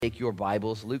Take your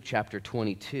Bibles, Luke chapter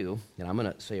 22, and I'm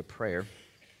going to say a prayer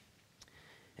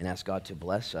and ask God to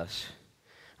bless us.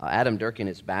 Adam Durkin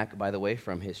is back, by the way,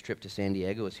 from his trip to San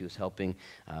Diego as he was helping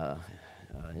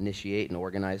initiate and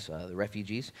organize the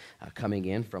refugees coming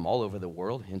in from all over the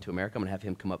world into America. I'm going to have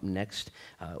him come up next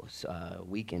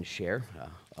week and share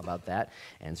about that.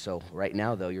 And so right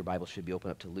now, though, your Bible should be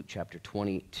open up to Luke chapter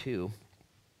 22.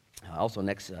 Also,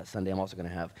 next Sunday, I'm also going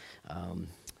to have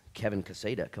Kevin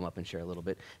Casada come up and share a little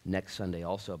bit next Sunday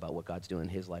also about what God's doing in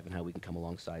his life and how we can come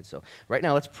alongside. So right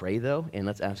now, let's pray, though, and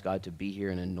let's ask God to be here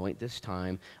and anoint this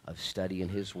time of study in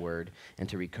his word and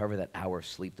to recover that hour of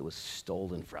sleep that was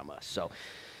stolen from us. So,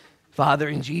 Father,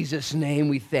 in Jesus' name,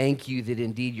 we thank you that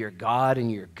indeed you're God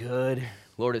and you're good.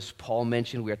 Lord, as Paul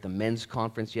mentioned, we were at the men's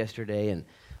conference yesterday, and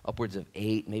upwards of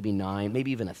 8, maybe 9,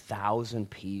 maybe even 1,000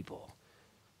 people.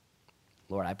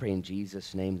 Lord, I pray in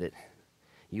Jesus' name that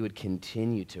you would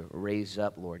continue to raise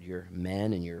up, Lord, your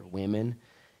men and your women,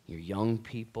 your young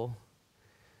people,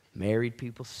 married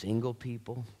people, single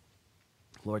people.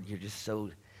 Lord, you're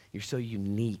so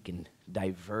unique and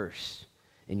diverse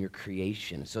in your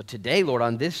creation. So today, Lord,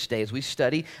 on this day, as we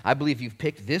study, I believe you've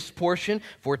picked this portion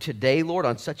for today, Lord,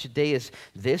 on such a day as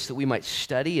this, that we might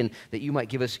study and that you might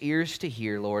give us ears to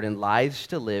hear, Lord, and lives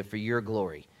to live for your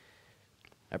glory.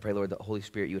 I pray, Lord, that the Holy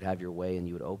Spirit, you would have your way and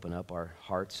you would open up our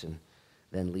hearts and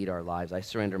then lead our lives. I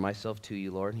surrender myself to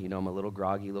you, Lord. You know I'm a little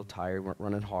groggy, a little tired, we're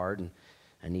running hard, and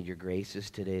I need your graces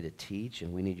today to teach,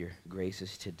 and we need your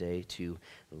graces today to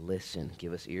listen.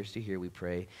 Give us ears to hear, we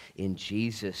pray, in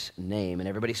Jesus' name. And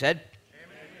everybody said?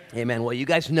 Amen. Amen. Well, you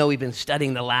guys know we've been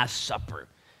studying the Last Supper.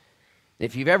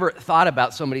 If you've ever thought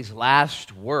about somebody's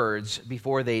last words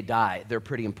before they die, they're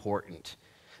pretty important.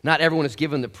 Not everyone is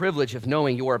given the privilege of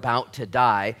knowing you're about to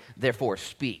die, therefore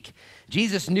speak.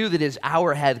 Jesus knew that his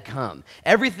hour had come.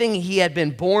 Everything he had been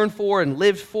born for and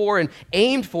lived for and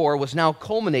aimed for was now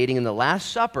culminating in the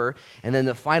Last Supper and then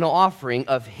the final offering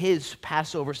of his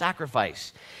Passover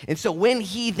sacrifice. And so when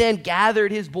he then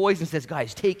gathered his boys and says,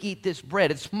 guys, eat this bread.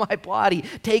 It's my body.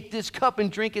 Take this cup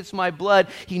and drink. It's my blood.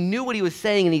 He knew what he was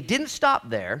saying, and he didn't stop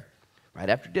there. Right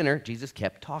after dinner, Jesus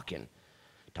kept talking.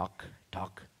 Talk.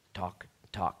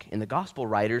 And the gospel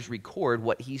writers record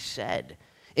what he said.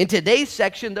 In today's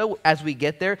section, though, as we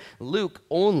get there, Luke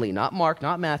only, not Mark,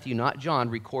 not Matthew, not John,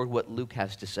 record what Luke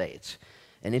has to say. It's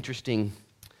an interesting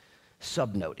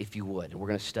subnote, if you would, and we're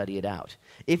going to study it out.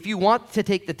 If you want to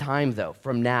take the time, though,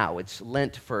 from now, it's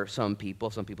Lent for some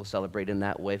people. Some people celebrate in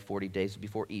that way, 40 days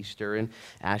before Easter, and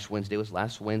Ash Wednesday was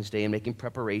last Wednesday, and making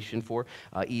preparation for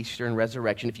Easter and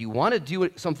resurrection. If you want to do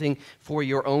something for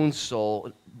your own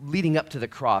soul leading up to the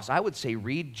cross, I would say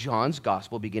read John's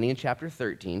Gospel, beginning in chapter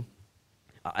 13,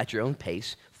 at your own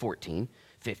pace, 14,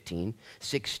 15,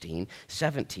 16,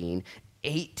 17,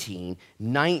 18,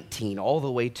 19, all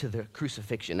the way to the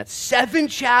crucifixion. That's 7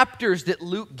 chapters that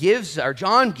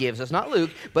John gives us, not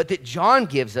Luke, but that John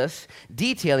gives us,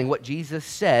 detailing what Jesus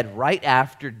said right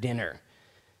after dinner.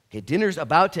 Okay, dinner's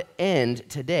about to end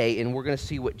today, and we're going to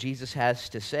see what Jesus has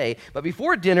to say. But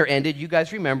before dinner ended, you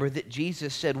guys remember that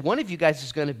Jesus said, one of you guys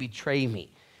is going to betray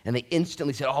me. And they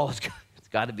instantly said, it's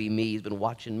got to be me. He's been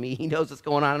watching me. He knows what's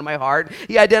going on in my heart.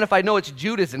 He identified, no, it's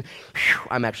Judas, and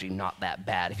I'm actually not that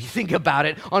bad. If you think about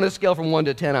it, on a scale from 1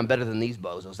 to 10, I'm better than these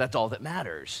bozos. That's all that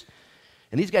matters.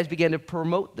 And these guys began to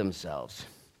promote themselves.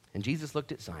 And Jesus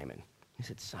looked at Simon. He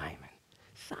said, Simon,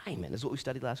 this is what we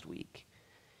studied last week.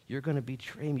 You're going to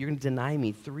betray me. You're going to deny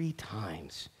me 3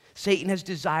 times. Satan has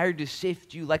desired to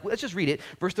sift you like, let's just read it,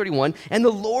 verse 31. And the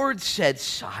Lord said,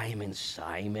 Simon,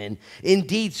 Simon,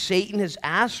 indeed Satan has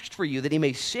asked for you that he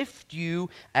may sift you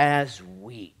as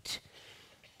wheat.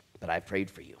 But I prayed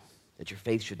for you, that your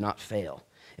faith should not fail.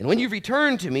 And when you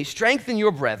return to me, strengthen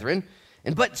your brethren.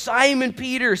 But Simon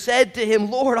Peter said to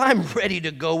him, Lord, I'm ready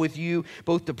to go with you,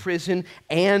 both to prison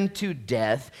and to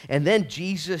death. And then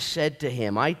Jesus said to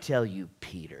him, I tell you,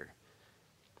 Peter,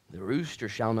 the rooster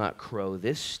shall not crow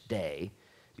this day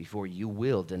before you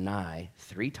will deny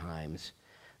 3 times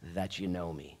that you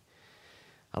know me.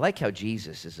 I like how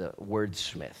Jesus is a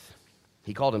wordsmith.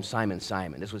 He called him Simon,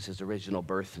 Simon. This was his original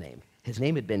birth name. His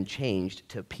name had been changed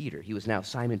to Peter. He was now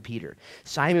Simon Peter.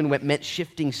 Simon meant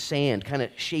shifting sand, kind of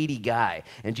shady guy.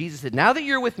 And Jesus said, now that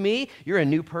you're with me, you're a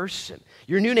new person.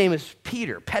 Your new name is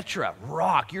Peter, Petra,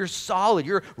 rock. You're solid.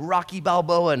 You're Rocky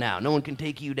Balboa now. No one can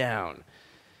take you down.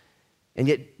 And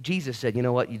yet Jesus said, you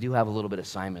know what? You do have a little bit of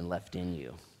Simon left in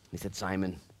you. He said,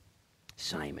 Simon,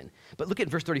 Simon. But look at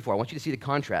verse 34. I want you to see the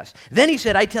contrast. Then he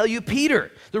said, I tell you,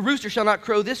 Peter, the rooster shall not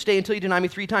crow this day until you deny me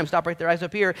 3 times. Stop right there, eyes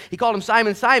up here. He called him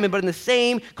Simon, Simon, but in the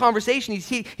same conversation,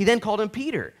 he then called him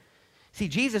Peter. See,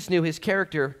 Jesus knew his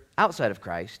character outside of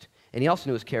Christ, and he also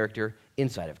knew his character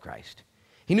inside of Christ.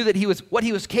 He knew that what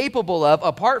he was capable of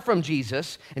apart from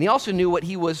Jesus, and he also knew what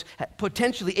he was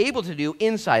potentially able to do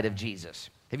inside of Jesus.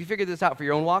 Have you figured this out for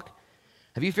your own walk?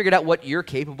 Have you figured out what you're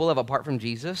capable of apart from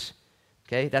Jesus?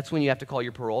 Okay, that's when you have to call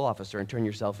your parole officer and turn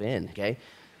yourself in, okay?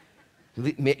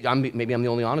 Maybe I'm the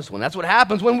only honest one. That's what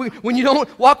happens when you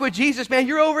don't walk with Jesus, man.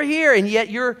 You're over here, and yet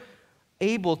you're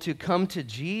able to come to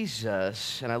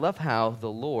Jesus. And I love how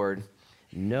the Lord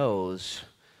knows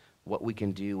what we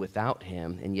can do without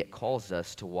him, and yet calls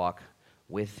us to walk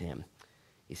with him.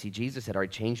 You see, Jesus had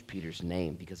already changed Peter's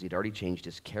name because he'd already changed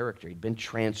his character. He'd been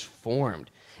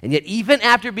transformed. And yet, even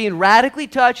after being radically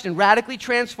touched and radically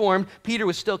transformed, Peter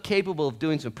was still capable of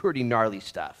doing some pretty gnarly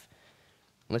stuff.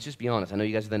 Let's just be honest. I know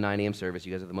you guys are the 9 a.m. service.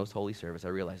 You guys are the most holy service. I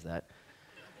realize that.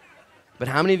 But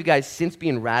how many of you guys, since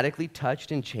being radically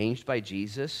touched and changed by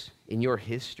Jesus in your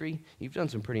history, you've done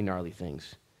some pretty gnarly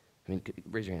things? I mean,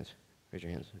 raise your hands. Raise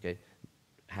your hands, okay?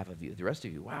 Half of you. The rest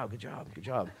of you, wow, good job, good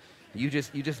job. You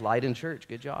just lied in church.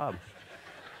 Good job.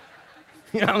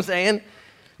 You know what I'm saying?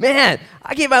 Man,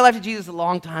 I gave my life to Jesus a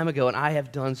long time ago, and I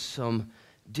have done some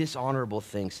dishonorable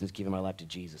things since giving my life to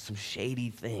Jesus, some shady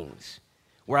things,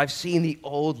 where I've seen the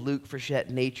old Luke Frechette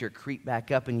nature creep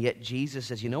back up, and yet Jesus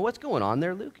says, you know what's going on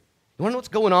there, Luke? You want to know what's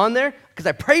going on there? Because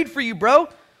I prayed for you, bro.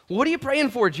 What are you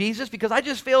praying for, Jesus? Because I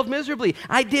just failed miserably.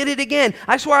 I did it again.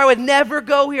 I swore I would never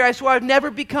go here. I swore I would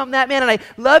never become that man. And I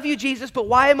love you, Jesus, but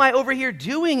why am I over here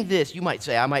doing this? You might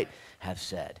say, I might have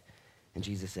said. And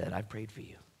Jesus said, I prayed for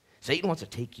you. Satan wants to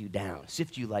take you down,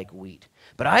 sift you like wheat.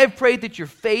 But I have prayed that your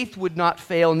faith would not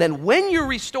fail. And then when you're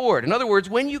restored, in other words,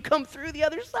 when you come through the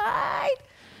other side,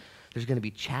 there's going to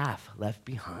be chaff left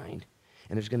behind.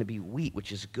 And there's going to be wheat,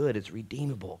 which is good. It's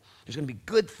redeemable. There's going to be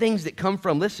good things that come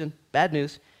from, listen, bad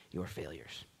news, your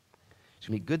failures. There's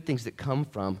going to be good things that come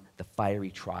from the fiery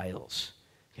trials,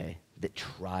 okay, that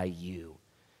try you.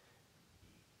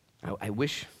 I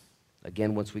wish,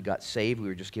 again, once we got saved, we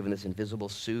were just given this invisible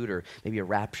suit or maybe a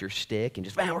rapture stick and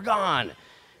just, man, we're gone.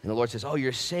 And the Lord says, oh,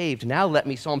 you're saved. Now let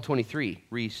me, Psalm 23,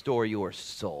 restore your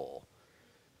soul.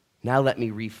 Now let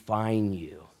me refine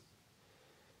you.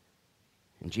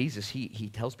 And Jesus, he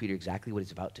tells Peter exactly what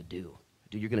he's about to do.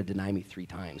 Dude, you're going to deny me 3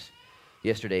 times.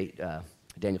 Yesterday,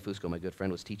 Daniel Fusco, my good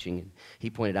friend, was teaching, and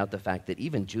he pointed out the fact that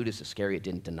even Judas Iscariot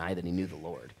didn't deny that he knew the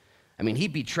Lord. I mean, he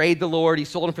betrayed the Lord. He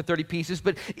sold him for 30 pieces.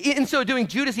 But in so doing,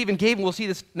 Judas even gave him, we'll see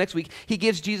this next week, he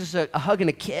gives Jesus a hug and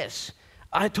a kiss.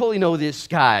 I totally know this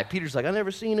guy. Peter's like, I've never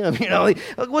seen him. You know,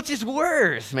 like, what's his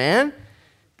worth, man?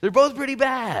 They're both pretty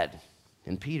bad.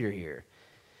 And Peter here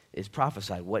is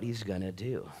prophesied what he's going to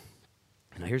do.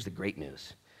 Now, here's the great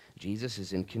news. Jesus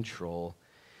is in control.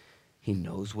 He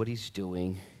knows what he's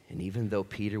doing. And even though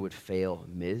Peter would fail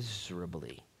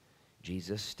miserably,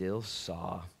 Jesus still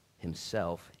saw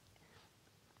himself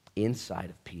inside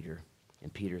of Peter,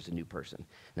 and Peter's a new person.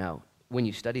 Now, when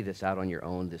you study this out on your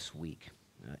own this week,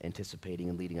 anticipating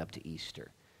and leading up to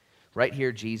Easter, right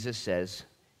here Jesus says,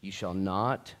 you shall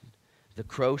not, the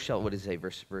crow shall, what does it say,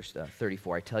 verse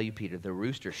 34, I tell you, Peter, the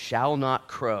rooster shall not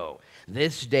crow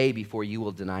this day before you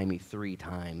will deny me 3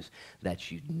 times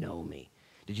that you know me.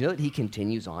 Did you know that he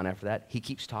continues on after that? He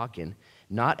keeps talking,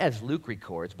 not as Luke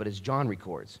records, but as John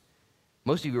records.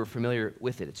 Most of you are familiar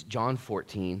with it. It's John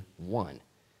 14:1.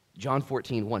 John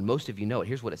 14:1. Most of you know it.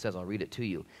 Here's what it says. I'll read it to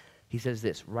you. He says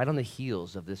this, right on the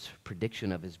heels of this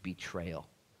prediction of his betrayal.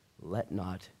 Let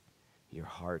not your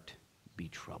heart be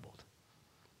troubled.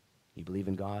 You believe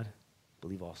in God?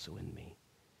 Believe also in me.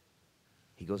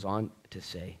 He goes on to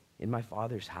say, in my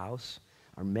Father's house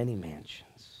are many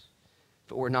mansions.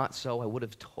 If it were not so, I would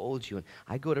have told you. And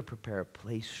I go to prepare a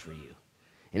place for you.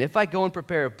 And if I go and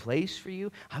prepare a place for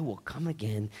you, I will come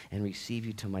again and receive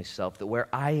you to myself, that where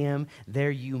I am,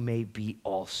 there you may be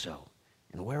also.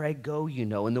 And where I go, you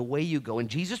know, and the way you go. And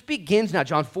Jesus begins now,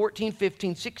 John 14,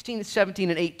 15, 16, 17,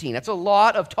 and 18. That's a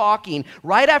lot of talking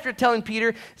right after telling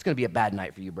Peter, it's going to be a bad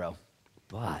night for you, bro.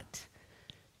 But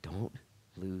don't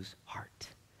lose heart.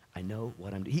 I know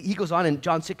what I'm doing. He goes on in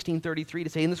John 16:33 to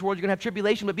say, in this world you're going to have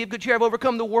tribulation, but be of good cheer, I've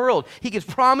overcome the world. He gives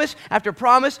promise after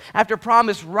promise after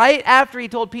promise right after he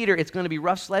told Peter, it's going to be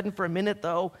rough sledding for a minute,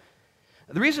 though.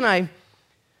 The reason I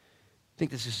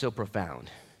think this is so profound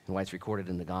and why it's recorded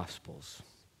in the Gospels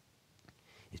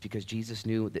is because Jesus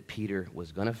knew that Peter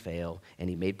was going to fail, and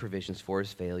he made provisions for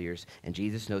his failures. And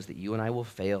Jesus knows that you and I will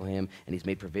fail him, and he's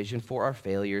made provision for our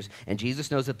failures. And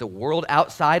Jesus knows that the world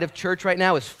outside of church right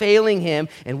now is failing him,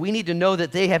 and we need to know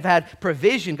that they have had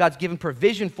provision. God's given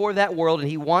provision for that world, and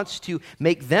he wants to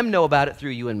make them know about it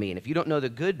through you and me. And if you don't know the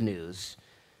good news,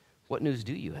 what news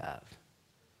do you have?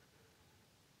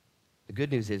 The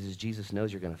good news is Jesus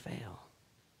knows you're going to fail.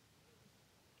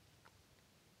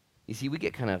 You see, we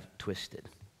get kind of twisted.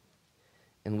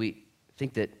 And we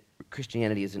think that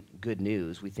Christianity isn't good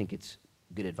news. We think it's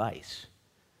good advice.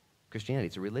 Christianity,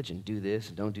 it's a religion. Do this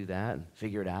and don't do that and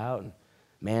figure it out and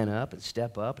man up and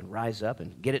step up and rise up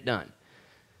and get it done.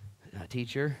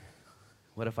 Teacher,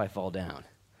 what if I fall down?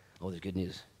 Oh, there's good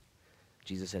news.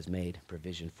 Jesus has made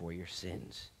provision for your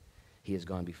sins. He has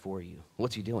gone before you.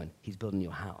 What's he doing? He's building you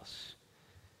a house.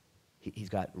 He's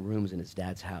got rooms in his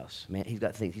dad's house. Man, he's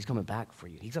got things. He's coming back for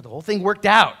you. He's got the whole thing worked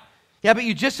out. Yeah, but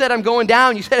you just said I'm going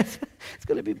down. You said it's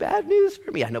going to be bad news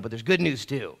for me. I know, but there's good news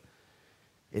too.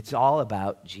 It's all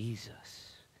about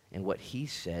Jesus and what he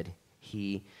said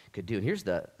he could do. And here's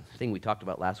the thing we talked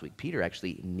about last week. Peter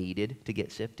actually needed to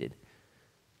get sifted.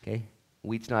 Okay?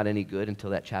 Wheat's not any good until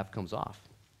that chaff comes off.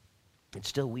 It's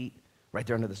still wheat. Right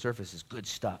there under the surface is good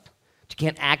stuff. But you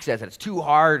can't access it. It's too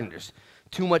hard and there's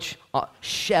too much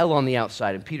shell on the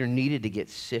outside. And Peter needed to get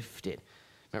sifted.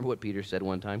 Remember what Peter said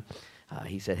one time?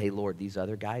 He said, hey, Lord, these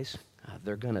other guys,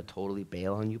 they're going to totally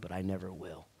bail on you, but I never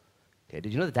will. Okay,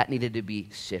 did you know that needed to be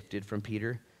sifted from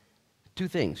Peter? Two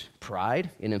things, pride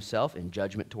in himself and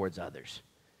judgment towards others.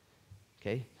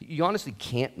 Okay, you honestly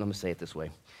can't, I'm going to say it this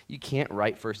way, you can't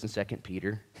write 1st and 2nd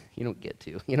Peter. You don't get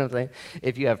to, you know what I'm saying?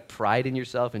 If you have pride in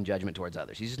yourself and judgment towards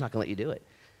others, he's just not going to let you do it.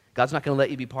 God's not going to let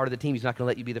you be part of the team. He's not going to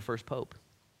let you be the first pope.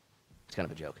 It's kind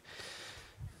of a joke.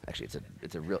 Actually,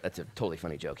 it's a totally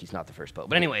funny joke. He's not the first pope.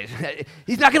 But anyways,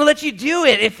 he's not going to let you do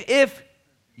it if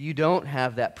you don't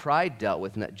have that pride dealt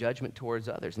with and that judgment towards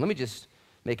others. And let me just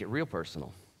make it real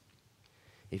personal.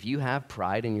 If you have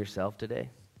pride in yourself today,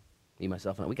 me,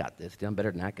 myself, and I, we got this. Dude, I'm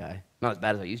better than that guy. Not as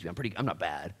bad as I used to be. I'm not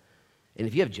bad. And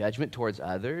if you have judgment towards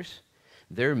others,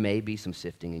 there may be some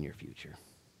sifting in your future.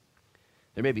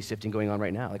 There may be sifting going on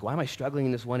right now. Like, why am I struggling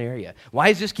in this one area? Why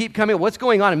does this keep coming? What's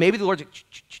going on? And maybe the Lord's like,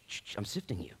 I'm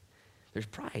sifting you. There's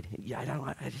pride. Yeah,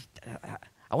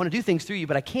 I want to do things through you,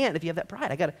 but I can't if you have that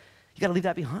pride. You got to leave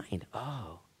that behind.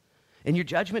 Oh. And your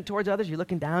judgment towards others, you're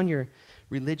looking down your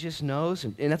religious nose.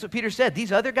 And that's what Peter said.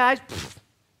 These other guys,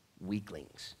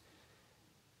 weaklings.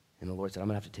 And the Lord said, I'm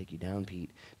going to have to take you down,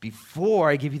 Pete, before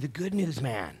I give you the good news,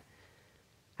 man.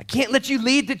 I can't let you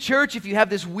lead the church if you have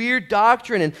this weird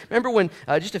doctrine. And remember when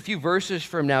just a few verses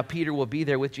from now, Peter will be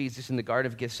there with Jesus in the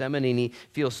Garden of Gethsemane, and he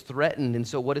feels threatened. And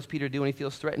so what does Peter do when he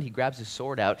feels threatened? He grabs his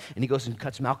sword out, and he goes and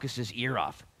cuts Malchus's ear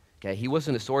off. Okay, he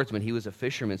wasn't a swordsman. He was a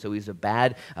fisherman, so he's a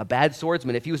bad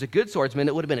swordsman. If he was a good swordsman,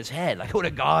 it would have been his head. Like, I would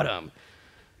have got him.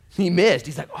 He missed.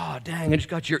 He's like, oh, dang, I just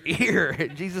got your ear.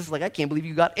 Jesus is like, I can't believe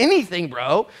you got anything,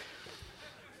 bro.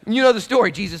 You know the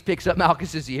story. Jesus picks up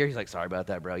Malchus's ear. He's like, sorry about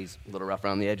that, bro. He's a little rough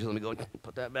around the edges. Let me go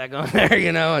put that back on there,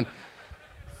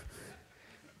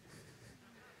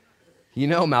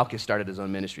 And Malchus started his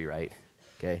own ministry, right?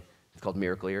 Okay. It's called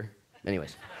Miracle Ear.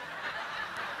 Anyways.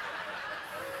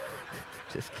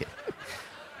 Just kidding.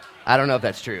 I don't know if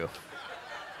that's true.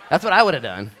 That's what I would have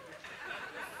done.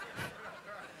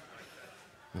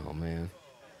 Oh, man.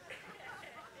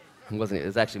 It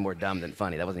was actually more dumb than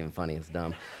funny. That wasn't even funny. It's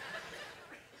dumb.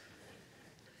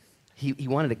 He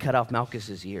wanted to cut off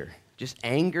Malchus's ear. Just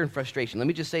anger and frustration. Let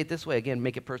me just say it this way. Again,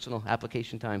 make it personal,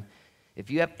 application time.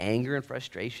 If you have anger and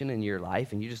frustration in your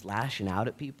life and you're just lashing out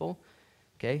at people,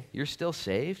 okay, you're still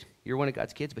saved. You're one of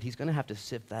God's kids, but he's going to have to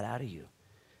sift that out of you.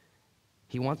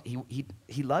 He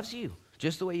loves you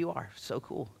just the way you are. So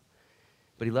cool.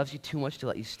 But he loves you too much to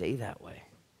let you stay that way.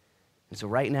 And so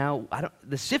right now,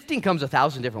 the sifting comes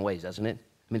 1,000 different ways, doesn't it?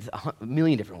 I mean, it's a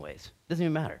million different ways. It doesn't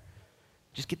even matter.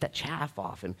 Just get that chaff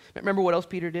off. And remember what else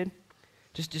Peter did?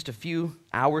 Just a few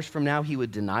hours from now, he would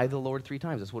deny the Lord 3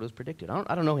 times. That's what was predicted.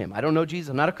 I don't know him. I don't know Jesus.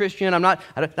 I'm not a Christian. I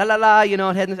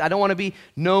don't want to be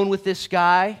known with this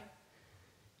guy.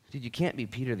 Dude, you can't be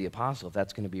Peter the Apostle if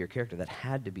that's going to be your character. That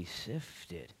had to be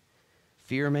sifted.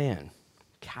 Fear of man,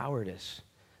 cowardice,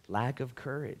 lack of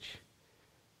courage.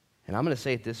 And I'm going to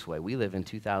say it this way. We live in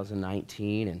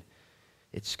 2019, and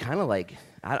it's kind of like,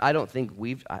 I don't think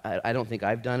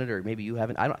I've done it, or maybe you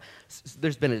haven't.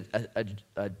 There's been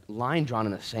a line drawn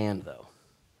in the sand, though.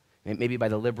 Maybe by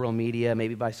the liberal media,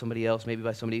 maybe by somebody else, maybe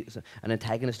by an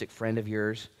antagonistic friend of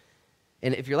yours.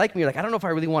 And if you're like me, you're like, I don't know if I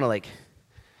really want to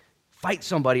fight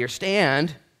somebody or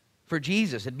stand for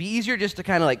Jesus. It'd be easier just to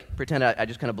kind of pretend I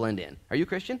just kind of blend in. Are you a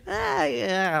Christian?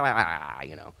 Yeah,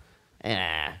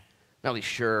 not really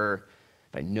sure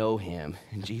if I know him.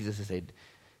 And Jesus would say,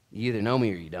 you either know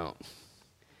me or you don't.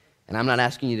 And I'm not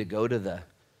asking you to go to the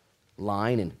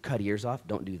line and cut ears off.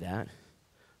 Don't do that.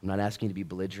 I'm not asking you to be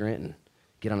belligerent and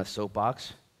get on a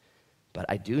soapbox. But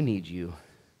I do need you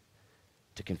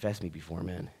to confess me before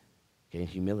men, in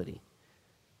humility.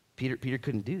 Peter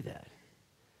couldn't do that.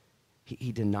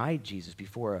 He denied Jesus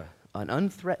before an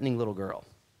unthreatening little girl.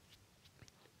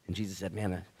 And Jesus said,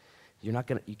 man, you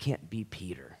can't be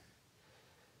Peter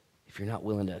if you're not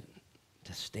willing to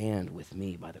stand with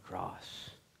me by the cross.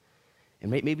 And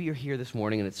maybe you're here this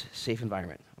morning and it's a safe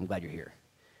environment. I'm glad you're here.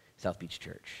 South Beach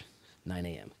Church, 9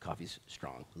 a.m. Coffee's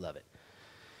strong. Love it.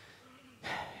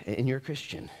 And you're a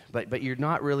Christian, but you're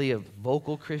not really a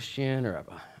vocal Christian, or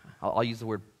I'll use the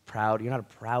word proud. You're not a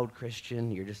proud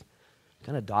Christian. You're just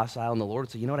kind of docile in the Lord.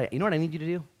 So you know what I need you to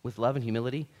do with love and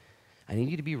humility? I need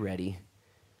you to be ready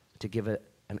to give an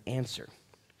answer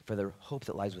for the hope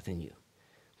that lies within you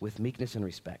with meekness and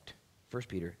respect. 1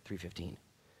 Peter 3:15.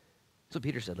 That's what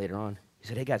Peter said later on. He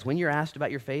said, hey guys, when you're asked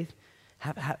about your faith,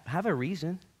 have a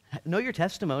reason. Know your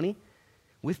testimony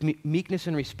with meekness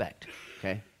and respect.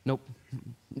 Okay? Nope.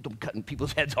 Don't cutting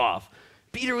people's heads off.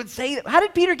 Peter would say that. How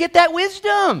did Peter get that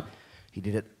wisdom? He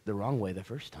did it the wrong way the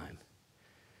first time.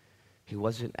 He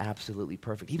wasn't absolutely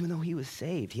perfect, even though he was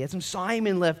saved. He had some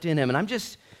Simon left in him. And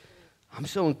I'm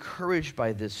so encouraged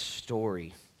by this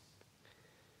story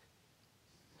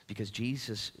because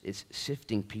Jesus is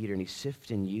sifting Peter and he's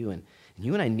sifting you. And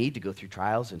you and I need to go through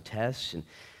trials and tests and,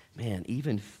 man,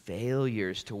 even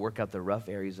failures to work out the rough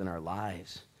areas in our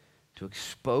lives, to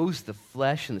expose the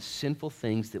flesh and the sinful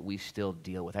things that we still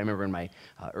deal with. I remember in my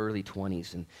early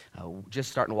 20s and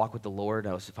just starting to walk with the Lord,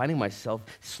 I was finding myself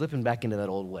slipping back into that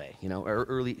old way, or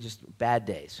early, just bad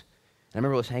days. And I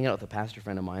remember I was hanging out with a pastor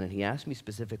friend of mine, and he asked me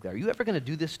specifically, are you ever going to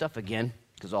do this stuff again?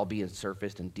 Because I'll be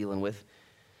surfaced and dealing with.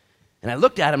 And I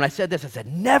looked at him, and I said,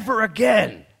 never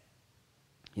again.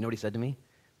 You know what he said to me?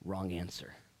 Wrong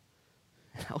answer.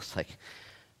 And I was like,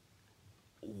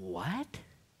 what?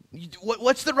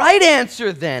 What's the right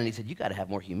answer then? And he said, you got to have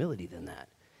more humility than that.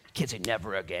 You can't say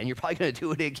never again. You're probably going to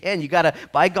do it again. You got to,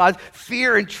 by God's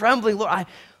fear and trembling, Lord,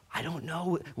 I don't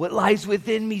know. What lies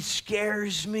within me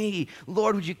scares me.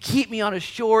 Lord, would you keep me on a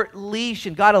short leash?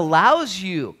 And God allows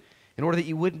you in order that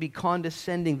you wouldn't be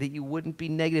condescending, that you wouldn't be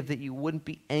negative, that you wouldn't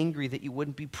be angry, that you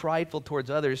wouldn't be prideful towards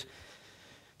others,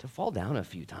 to fall down a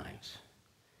few times.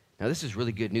 Now, this is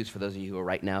really good news for those of you who are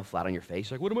right now flat on your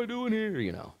face, like, what am I doing here,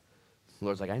 The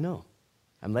Lord's like, I know.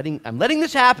 I'm letting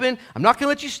this happen. I'm not going to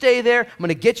let you stay there. I'm going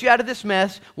to get you out of this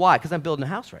mess. Why? Because I'm building a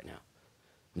house right now.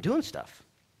 I'm doing stuff.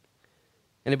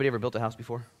 Anybody ever built a house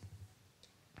before?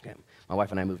 Okay. My wife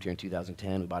and I moved here in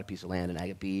 2010. We bought a piece of land in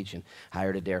Agate Beach and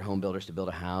hired Adair Home Builders to build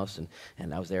a house.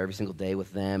 And I was there every single day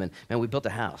with them. And, man, we built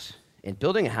a house. And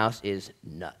building a house is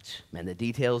nuts. Man, the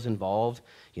details involved,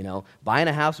 buying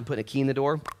a house and putting a key in the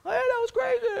door, hey, that was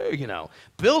crazy,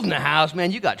 Building a house,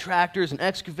 man, you got tractors and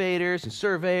excavators and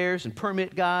surveyors and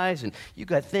permit guys, and you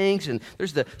got things, and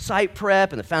there's the site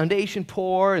prep and the foundation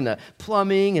pour and the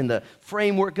plumbing and the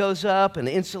framework goes up and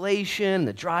the insulation and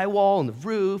the drywall and the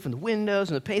roof and the windows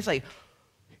and the paint. It's like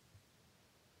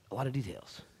a lot of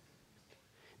details.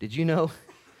 Did you know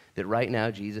that right now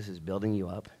Jesus is building you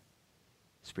up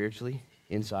spiritually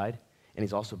inside, and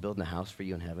he's also building a house for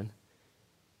you in heaven?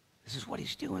 This is what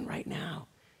he's doing right now.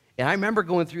 And I remember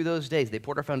going through those days. They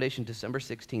poured our foundation December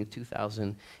 16th,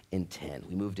 2010.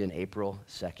 We moved in April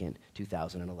 2nd,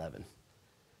 2011.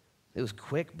 It was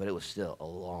quick, but it was still a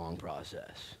long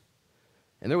process.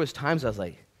 And there was times I was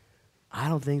like, I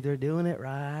don't think they're doing it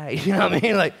right. You know what I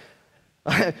mean? Like,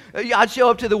 I'd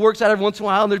show up to the work site every once in a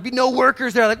while, and there'd be no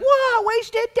workers there. Like, whoa,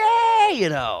 wasted day,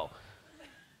 And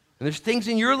there's things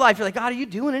in your life, you're like, God, are you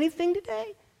doing anything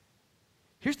today?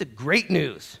 Here's the great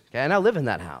news, okay? And I live in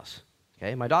that house,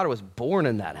 okay? My daughter was born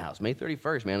in that house, May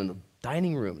 31st, man, in the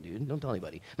dining room, dude. Don't tell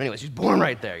anybody. But anyway, she's born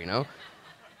right there, Man,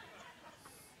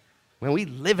 we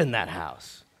live in that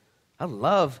house. I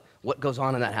love what goes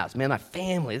on in that house. Man, my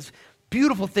family, there's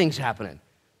beautiful things happening.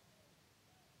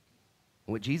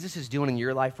 What Jesus is doing in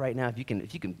your life right now, if you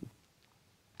can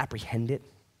apprehend it,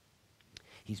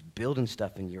 he's building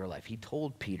stuff in your life. He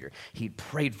told Peter, he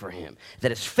prayed for him,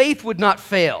 that his faith would not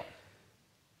fail.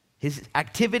 His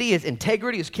activity, his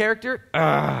integrity, his character,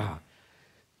 the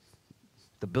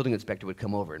building inspector would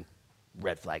come over and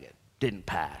red flag it. Didn't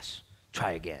pass.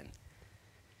 Try again.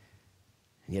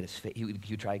 And yet he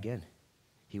would try again.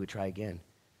 He would try again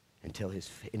until his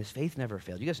faith never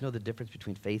failed. You guys know the difference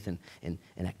between faith and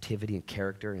activity and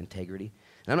character and integrity?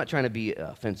 And I'm not trying to be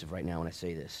offensive right now when I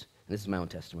say this. And this is my own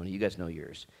testimony. You guys know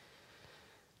yours.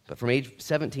 But from age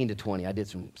 17 to 20, I did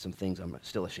some things I'm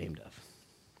still ashamed of.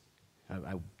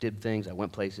 I did things, I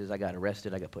went places, I got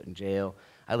arrested, I got put in jail.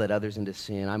 I led others into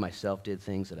sin. I myself did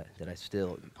things that I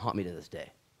still haunt me to this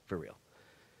day, for real.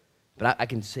 But I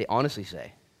can honestly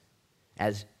say,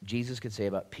 as Jesus could say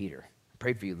about Peter, I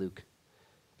prayed for you, Luke,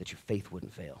 that your faith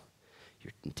wouldn't fail.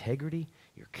 Your integrity,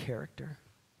 your character,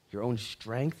 your own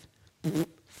strength,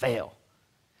 fail.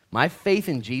 My faith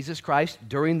in Jesus Christ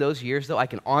during those years, though, I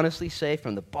can honestly say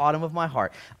from the bottom of my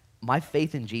heart, my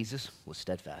faith in Jesus was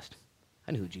steadfast.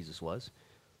 I knew who Jesus was.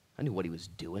 I knew what he was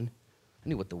doing. I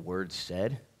knew what the word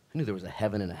said. I knew there was a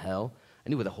heaven and a hell. I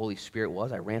knew where the Holy Spirit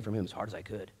was. I ran from him as hard as I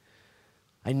could.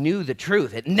 I knew the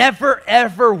truth. It never,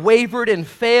 ever wavered and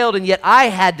failed, and yet I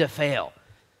had to fail.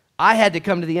 I had to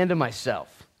come to the end of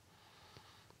myself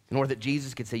in order that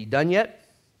Jesus could say, you done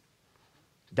yet?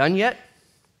 Done yet?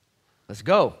 Let's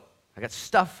go. I got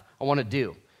stuff I want to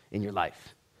do in your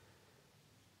life.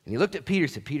 And he looked at Peter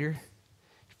and said, Peter,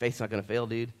 your faith's not going to fail,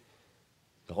 dude.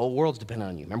 The whole world's dependent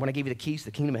on you. Remember when I gave you the keys to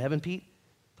the kingdom of heaven, Pete?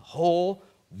 The whole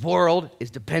world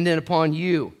is dependent upon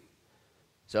you.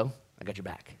 So I got your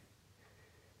back.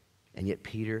 And yet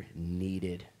Peter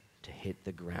needed to hit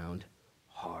the ground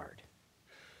hard.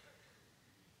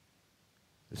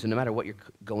 And so no matter what you're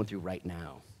going through right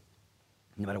now,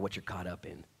 no matter what you're caught up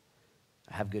in,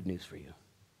 I have good news for you.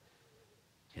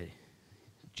 Okay?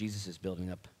 Jesus is building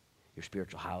up your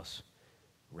spiritual house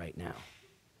right now.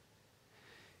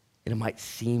 And it might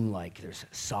seem like there's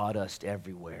sawdust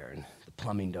everywhere and the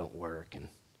plumbing don't work and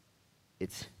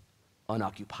it's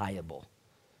unoccupiable.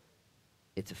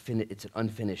 It's an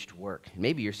unfinished work.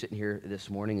 Maybe you're sitting here this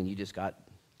morning and you just got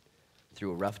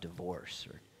through a rough divorce,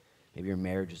 or maybe your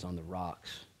marriage is on the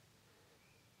rocks.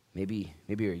 Maybe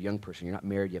you're a young person, you're not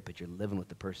married yet, but you're living with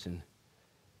the person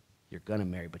you're going to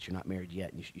marry, but you're not married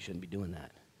yet, and you shouldn't be doing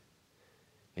that.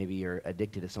 Maybe you're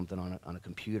addicted to something on a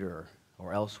computer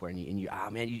or elsewhere, and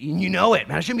you know it.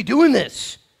 Man, I shouldn't be doing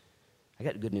this. I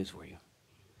got good news for you.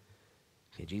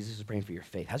 Okay, Jesus is praying for your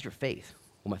faith. How's your faith?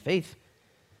 Well, my faith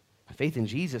in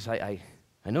Jesus, I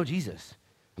know Jesus.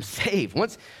 I'm saved.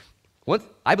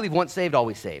 I believe once saved,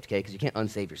 always saved, okay? Because you can't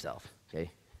unsave yourself, okay?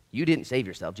 You didn't save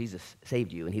yourself. Jesus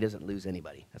saved you, and he doesn't lose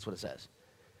anybody. That's what it says,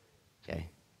 okay?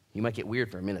 You might get weird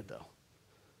for a minute, though.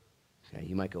 Okay,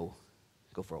 you might go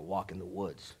for a walk in the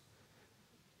woods,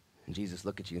 and Jesus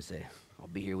look at you and say, I'll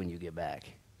be here when you get back.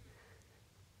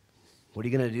 What are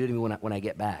you going to do to me when I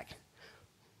get back?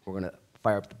 We're going to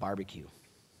fire up the barbecue.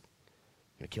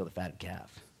 I'm going to kill the fatted calf.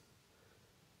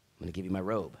 I'm going to give you my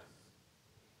robe,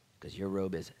 because your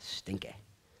robe is stinky.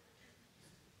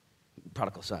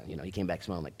 Prodigal son, he came back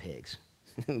smelling like pigs.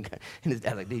 And his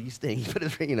dad's like, dude, you stink. He put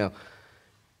his,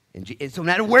 And so no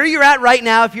matter where you're at right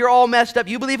now, if you're all messed up,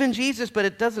 you believe in Jesus, but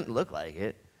it doesn't look like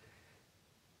it.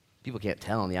 People can't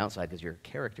tell on the outside because your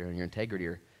character and your integrity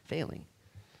are failing.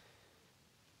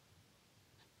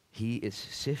 He is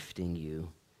sifting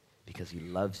you because he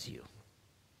loves you.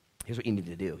 Here's what you need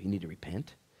to do. You need to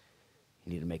repent.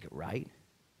 You need to make it right.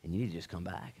 And you need to just come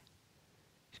back.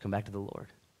 Just come back to the Lord.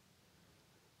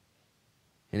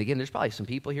 And again, there's probably some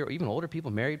people here, even older people,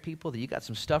 married people, that you got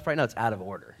some stuff right now that's out of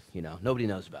order. Nobody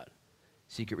knows about it.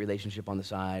 Secret relationship on the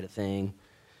side, a thing.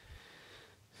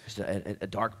 Just a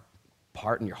dark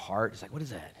part in your heart. It's like, what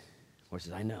is that? Or it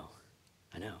says, I know.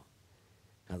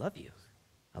 I love you.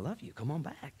 I love you. Come on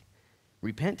back.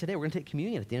 Repent today. We're going to take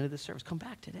communion at the end of this service. Come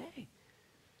back today.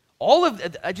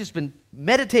 I've just been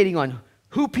meditating on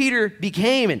who Peter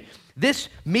became and this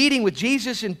meeting with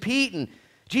Jesus and Pete and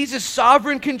Jesus'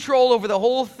 sovereign control over the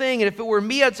whole thing. And if it were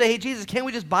me, I'd say, hey, Jesus, can't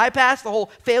we just bypass the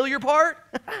whole failure part?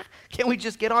 Can't we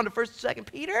just get on to 1st and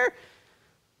 2nd Peter?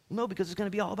 No, because it's going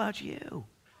to be all about you.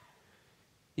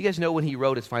 You guys know when he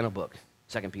wrote his final book,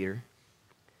 2 Peter?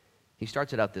 He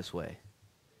starts it out this way.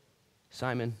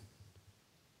 Simon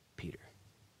Peter,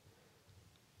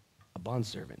 a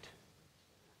bondservant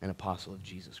and apostle of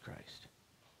Jesus Christ.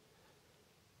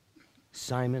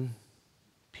 Simon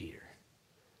Peter.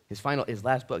 His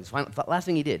last book, last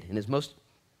thing he did in his most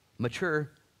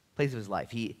mature place of his life,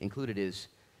 he included his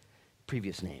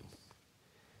previous name.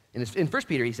 In 1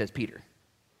 Peter, he says Peter.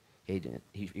 Okay,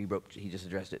 he just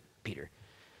addressed it, Peter.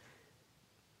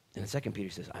 And in 2 Peter, he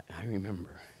says, I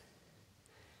remember.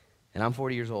 And I'm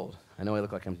 40 years old. I know I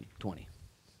look like I'm 20.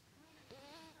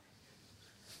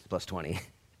 Plus 20. And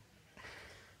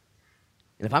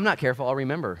if I'm not careful, I'll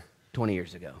remember 20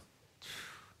 years ago.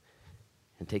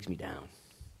 It takes me down.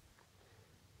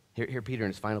 Here Peter in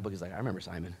his final book is like, I remember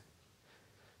Simon.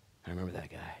 I remember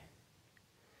that guy.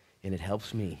 And it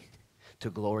helps me to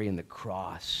glory in the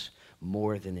cross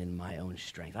more than in my own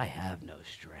strength. I have no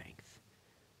strength.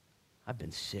 I've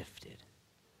been sifted.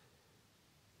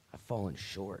 I've fallen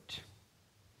short.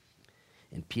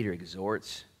 And Peter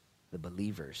exhorts the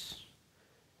believers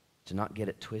to not get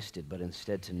it twisted, but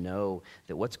instead to know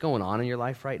that what's going on in your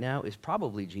life right now is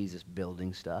probably Jesus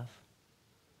building stuff.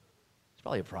 It's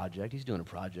probably a project. He's doing a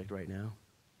project right now.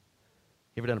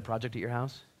 You ever done a project at your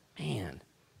house? Man,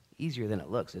 easier than it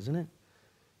looks, isn't it?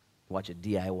 Watch a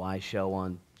DIY show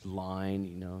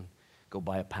online, go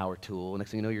buy a power tool.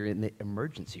 Next thing you know, you're in the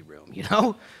emergency room, you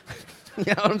know? You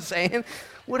know what I'm saying?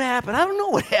 What happened? I don't know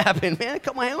what happened, man. I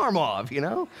cut my arm off, you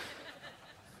know?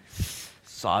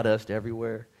 Sawdust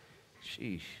everywhere.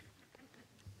 Sheesh.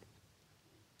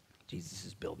 Jesus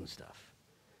is building stuff.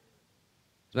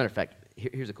 As a matter of fact,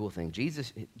 here's a cool thing.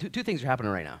 Jesus, two things are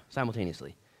happening right now,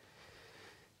 simultaneously.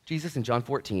 Jesus in John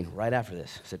 14, right after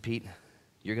this, said, Pete,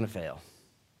 you're going to fail,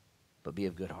 but be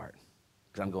of good heart,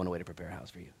 because I'm going away to prepare a house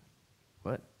for you.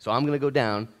 What? So I'm going to go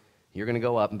down, you're going to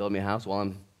go up and build me a house while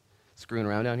I'm screwing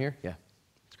around down here? Yeah,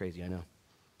 it's crazy, I know.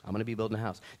 I'm going to be building a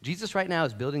house. Jesus right now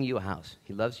is building you a house.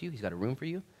 He loves you. He's got a room for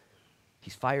you.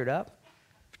 He's fired up.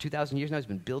 For 2,000 years now, he's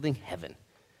been building heaven.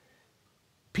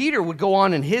 Peter would go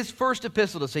on in his first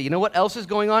epistle to say, you know what else is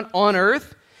going on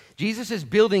earth? Jesus is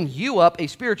building you up a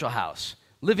spiritual house.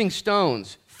 Living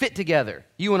stones, fit together,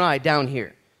 you and I down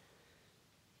here.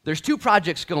 There's two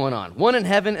projects going on, one in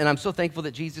heaven, and I'm so thankful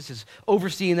that Jesus is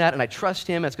overseeing that, and I trust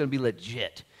him. That's going to be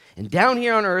legit. And down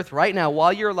here on earth, right now,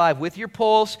 while you're alive, with your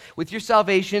pulse, with your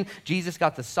salvation, Jesus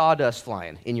got the sawdust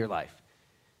flying in your life.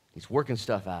 He's working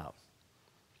stuff out,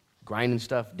 grinding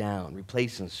stuff down,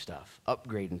 replacing stuff,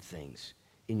 upgrading things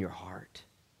in your heart.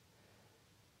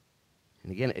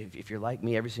 And again, if you're like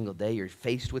me every single day, you're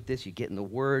faced with this, you get in the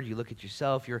Word, you look at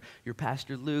yourself, you're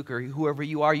Pastor Luke or whoever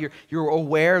you are, you're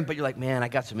aware, but you're like, man, I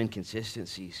got some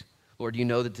inconsistencies. Lord, you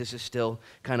know that this is still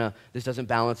this doesn't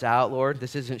balance out, Lord.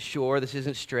 This isn't sure, this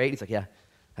isn't straight. He's like, yeah,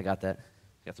 I got that.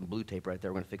 Got some blue tape right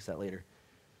there. We're going to fix that later.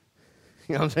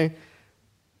 You know what I'm saying?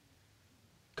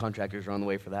 Contractors are on the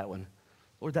way for that one.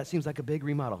 Lord, that seems like a big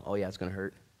remodel. Oh, yeah, it's going to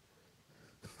hurt.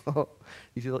 Oh,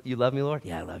 you love me, Lord?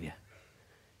 Yeah, I love you.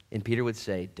 And Peter would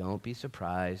say, don't be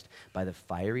surprised by the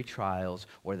fiery trials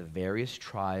or the various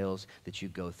trials that you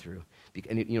go through.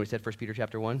 And you know what he said, 1 Peter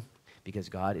chapter 1? Because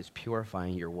God is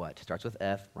purifying your what? Starts with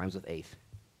F, rhymes with eighth.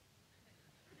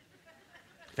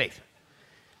 Faith.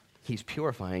 He's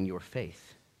purifying your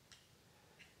faith.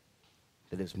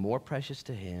 That is more precious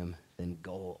to him than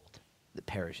gold that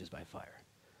perishes by fire.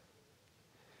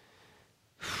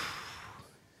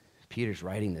 Peter's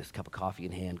writing this, cup of coffee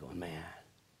in hand, going, man,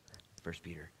 1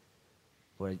 Peter,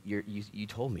 Lord, you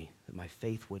told me that my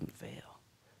faith wouldn't fail.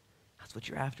 That's what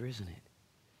you're after, isn't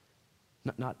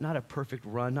it? Not a perfect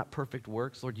run, not perfect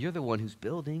works. Lord, you're the one who's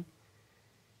building,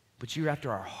 but you're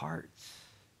after our hearts.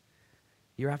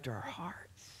 You're after our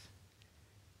hearts.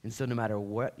 And so no matter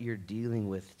what you're dealing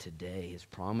with today, his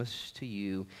promise to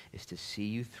you is to see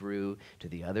you through to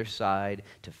the other side,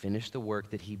 to finish the work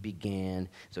that he began.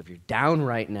 So if you're down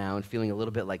right now and feeling a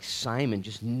little bit like Simon,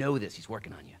 just know this, he's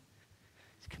working on you.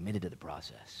 He's committed to the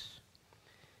process.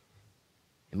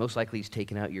 And most likely he's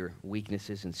taken out your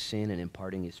weaknesses and sin and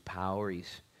imparting his power.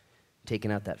 He's taken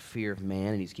out that fear of man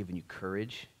and he's given you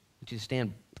courage. You just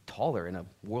stand taller in a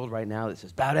world right now that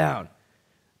says, bow down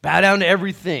to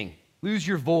everything. Lose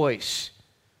your voice.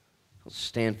 He'll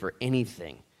stand for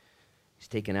anything. He's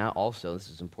taken out also, this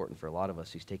is important for a lot of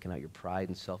us, he's taken out your pride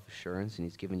and self-assurance, and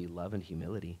he's given you love and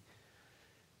humility.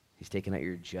 He's taken out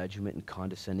your judgment and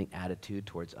condescending attitude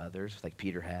towards others, like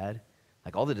Peter had,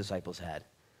 like all the disciples had.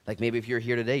 Like maybe if you're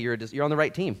here today, you're on the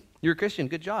right team. You're a Christian,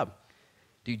 good job.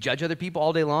 Do you judge other people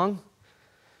all day long?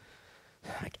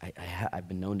 I've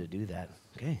been known to do that.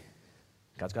 Okay.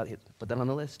 God's got, put that on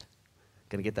the list.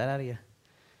 Gonna get that out of you.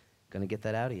 Going to get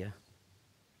that out of you.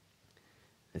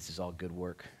 This is all good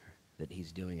work that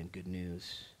he's doing and good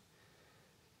news.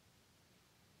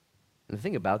 And the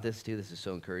thing about this, too, this is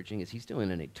so encouraging, is he's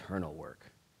doing an eternal work.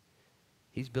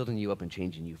 He's building you up and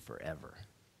changing you forever.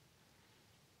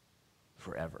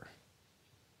 Forever.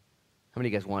 How many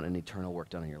of you guys want an eternal work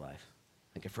done in your life?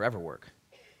 Like a forever work?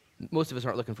 Most of us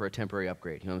aren't looking for a temporary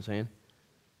upgrade. You know what I'm saying?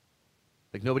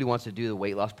 Like nobody wants to do the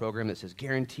weight loss program that says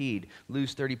guaranteed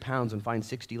lose 30 pounds and find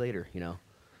 60 later, you know.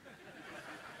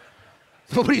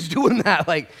 Nobody's doing that.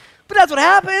 But that's what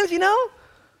happens, you know.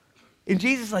 And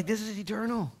Jesus is like, this is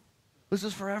eternal. This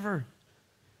is forever.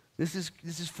 This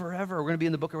is forever. We're going to be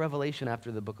in the book of Revelation after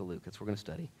the book of Luke. That's what we're going to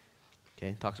study.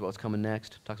 Okay, talks about what's coming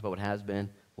next. Talks about what has been,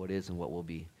 what is, and what will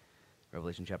be.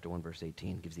 Revelation chapter 1, verse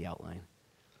 18 gives the outline.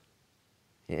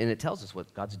 And it tells us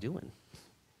what God's doing.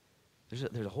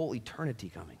 There's a whole eternity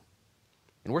coming.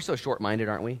 And we're so short-minded,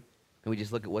 aren't we? And we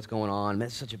just look at what's going on. Man,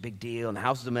 it's such a big deal, and the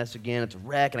house is a mess again. It's a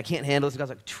wreck, and I can't handle this. And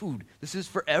God's like, dude, this is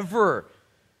forever.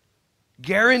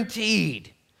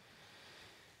 Guaranteed.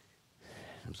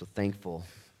 I'm so thankful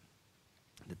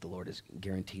that the Lord has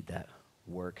guaranteed that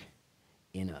work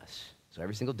in us. So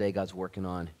every single day, God's working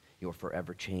on your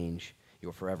forever change,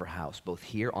 your forever house, both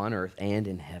here on earth and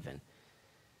in heaven.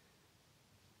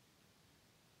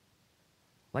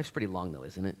 Life's pretty long, though,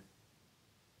 isn't it?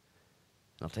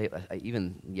 I'll tell you,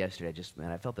 even yesterday,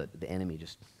 I felt the enemy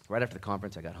just, right after the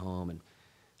conference, I got home, and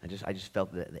I just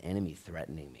felt the enemy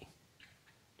threatening me.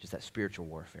 Just that spiritual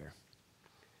warfare.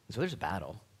 And so there's a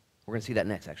battle. We're going to see that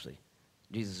next, actually.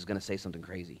 Jesus is going to say something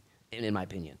crazy, in my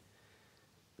opinion.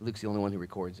 Luke's the only one who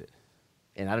records it.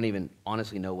 And I don't even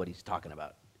honestly know what he's talking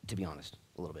about, to be honest,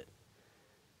 a little bit.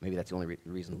 Maybe that's the only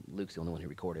reason Luke's the only one who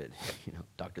recorded it.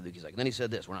 Dr. Luke, he's like, then he said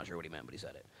this. We're not sure what he meant, but he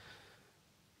said it.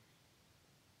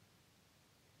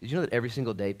 Did you know that every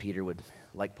single day Peter would,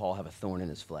 like Paul, have a thorn in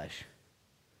his flesh?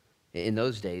 In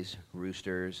those days,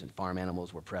 roosters and farm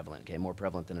animals were prevalent, okay, more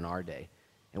prevalent than in our day.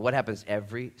 And what happens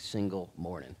every single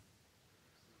morning?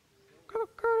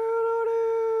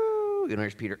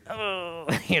 There's Peter,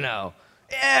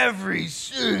 every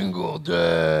single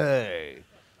day.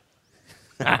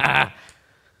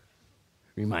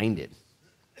 Reminded.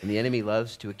 And the enemy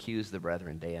loves to accuse the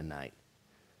brethren day and night.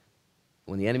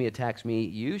 When the enemy attacks me,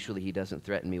 usually he doesn't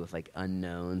threaten me with like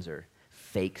unknowns or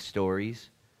fake stories.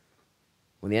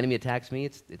 When the enemy attacks me,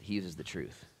 he uses the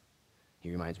truth.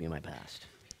 He reminds me of my past.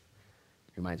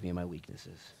 He reminds me of my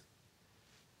weaknesses.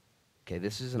 Okay,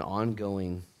 this is an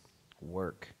ongoing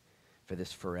work for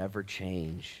this forever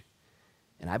change.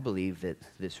 And I believe that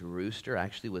this rooster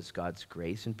actually was God's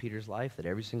grace in Peter's life, that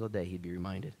every single day he'd be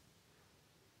reminded.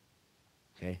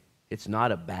 Okay? It's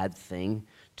not a bad thing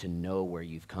to know where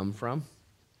you've come from,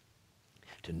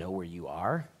 to know where you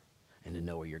are, and to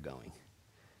know where you're going.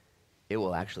 It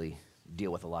will actually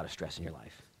deal with a lot of stress in your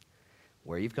life.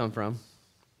 Where you've come from,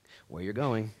 where you're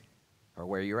going, or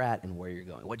where you're at and where you're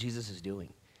going, what Jesus is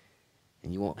doing.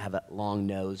 And you won't have that long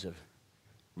nose of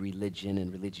religion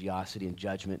and religiosity and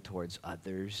judgment towards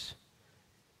others.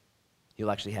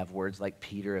 You'll actually have words like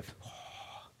Peter of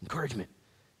encouragement.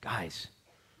 Guys,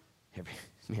 have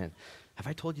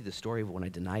I told you the story of when I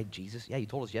denied Jesus? Yeah, you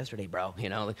told us yesterday, bro.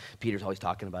 Peter's always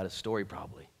talking about his story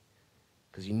probably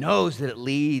because he knows that it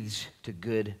leads to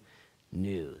good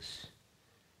news.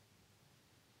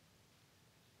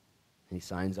 And he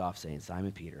signs off saying,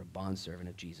 Simon Peter, a bondservant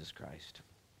of Jesus Christ.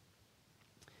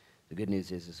 The good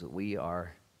news is that we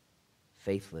are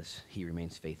faithless. He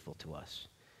remains faithful to us.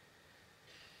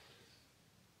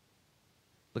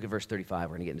 Look at verse 35.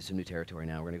 We're going to get into some new territory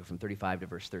now. We're going to go from 35 to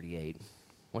verse 38. I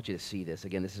want you to see this.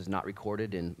 Again, this is not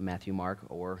recorded in Matthew, Mark,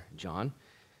 or John.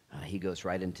 He goes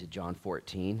right into John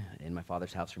 14. In my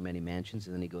Father's house are many mansions.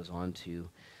 And then he goes on to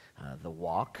the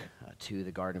walk to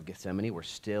the Garden of Gethsemane. We're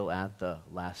still at the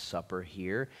Last Supper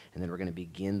here, and then we're going to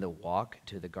begin the walk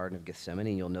to the Garden of Gethsemane.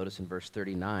 And you'll notice in verse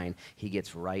 39, he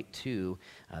gets right to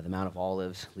the Mount of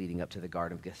Olives leading up to the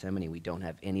Garden of Gethsemane. We don't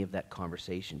have any of that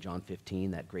conversation. John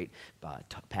 15, that great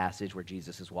passage where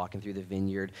Jesus is walking through the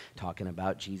vineyard, talking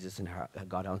about Jesus and how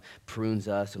God prunes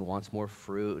us and wants more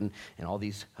fruit, and all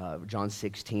these, John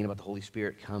 16 about the Holy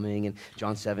Spirit coming, and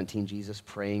John 17, Jesus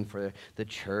praying for the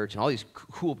church, and all these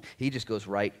cool. He just goes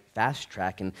right fast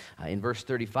track. And in verse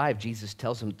 35, Jesus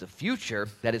tells him that the future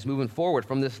that is moving forward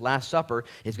from this Last Supper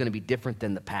is going to be different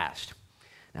than the past.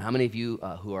 Now, how many of you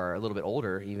who are a little bit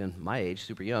older, even my age,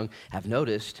 super young, have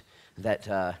noticed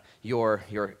that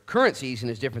your current season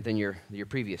is different than your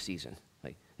previous season?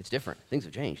 Like, it's different. Things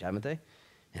have changed, haven't they?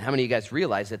 And how many of you guys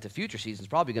realize that the future season is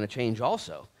probably going to change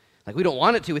also? Like, we don't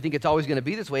want it to. We think it's always going to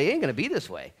be this way. It ain't going to be this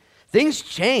way. Things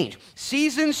change.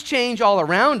 Seasons change all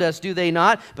around us, do they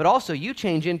not? But also, you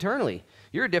change internally.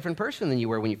 You're a different person than you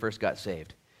were when you first got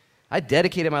saved. I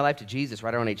dedicated my life to Jesus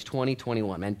right around age 20,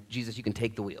 21. Man, Jesus, you can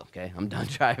take the wheel, okay? I'm done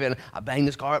driving. I banged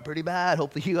this car up pretty bad.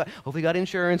 Hopefully you got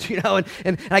insurance,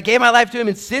 and I gave my life to him.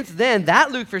 And since then,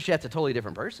 that Luke Frichette's a totally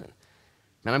different person.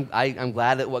 Man, I'm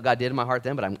glad at what God did in my heart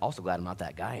then, but I'm also glad I'm not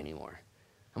that guy anymore.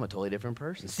 I'm a totally different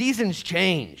person. Seasons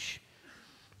change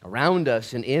around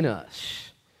us and in us.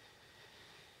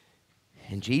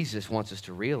 And Jesus wants us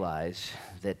to realize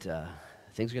that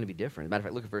things are going to be different. As a matter of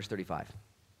fact, look at verse 35.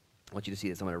 I want you to see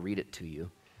this. I'm going to read it to you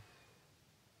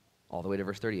all the way to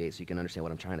verse 38 so you can understand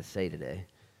what I'm trying to say today.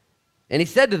 And he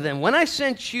said to them, when I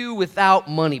sent you without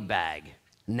money bag,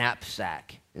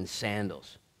 knapsack, and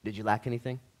sandals, did you lack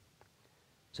anything?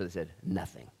 So they said,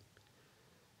 nothing.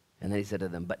 And then he said to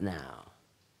them, but now,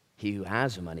 he who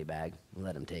has a money bag,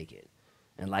 let him take it.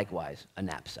 And likewise, a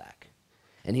knapsack.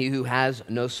 And he who has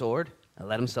no sword,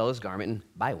 let him sell his garment and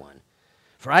buy one.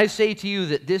 For I say to you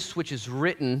that this which is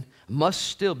written must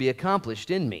still be accomplished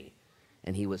in me.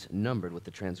 And he was numbered with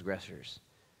the transgressors.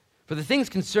 For the things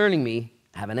concerning me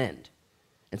have an end.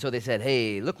 And so they said,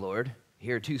 hey, look, Lord,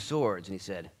 here are 2 swords. And he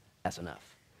said, that's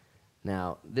enough.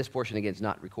 Now, this portion, again, is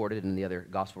not recorded in the other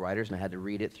gospel writers, and I had to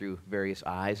read it through various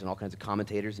eyes and all kinds of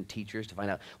commentators and teachers to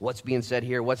find out what's being said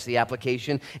here, what's the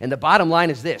application. And the bottom line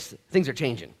is this: things are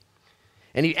changing.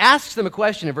 And he asks them a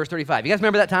question in verse 35. You guys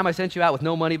remember that time I sent you out with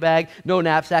no money bag, no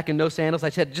knapsack, and no sandals? I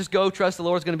said, just go, trust the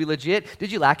Lord, it's going to be legit.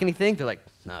 Did you lack anything? They're like,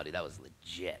 no, dude, that was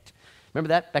legit. Remember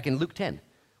that? Back in Luke 10.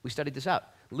 We studied this out.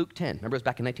 Luke 10. Remember it was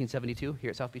back in 1972 here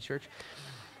at South Beach Church?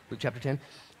 Luke chapter 10.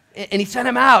 And he sent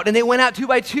them out, and they went out 2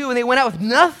 by 2, and they went out with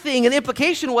nothing. And the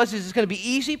implication was, it's going to be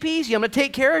easy peasy. I'm going to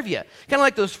take care of you. Kind of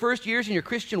like those first years in your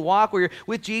Christian walk where you're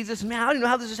with Jesus. Man, I don't know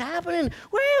how this is happening.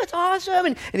 Woo, it's awesome.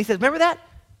 And he says, remember that?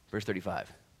 Verse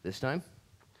 35. This time,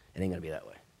 it ain't going to be that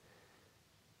way.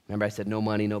 Remember I said no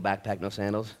money, no backpack, no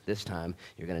sandals? This time,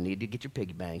 you're going to need to get your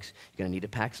piggy banks. You're going to need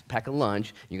to pack a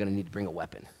lunch. You're going to need to bring a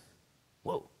weapon.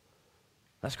 Whoa,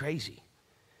 that's crazy.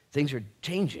 Things are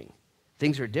changing.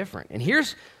 Things are different. And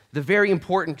here's the very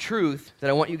important truth that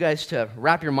I want you guys to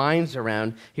wrap your minds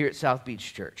around here at South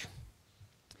Beach Church.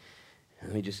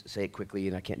 Let me just say it quickly,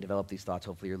 and I can't develop these thoughts.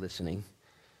 Hopefully you're listening.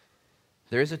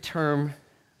 There is a term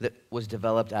that was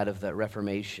developed out of the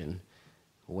Reformation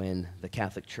when the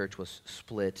Catholic Church was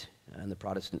split in the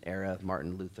Protestant era,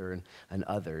 Martin Luther and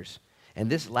others. And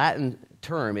this Latin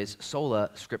term is sola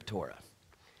scriptura.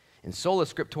 And sola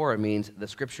scriptura means the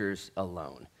scriptures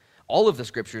alone. All of the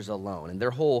scriptures alone. And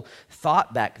their whole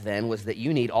thought back then was that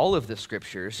you need all of the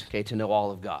scriptures, okay, to know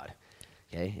all of God.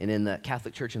 Okay? And in the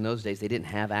Catholic Church in those days, they didn't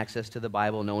have access to the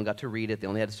Bible. No one got to read it. They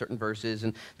only had certain verses,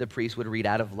 and the priest would read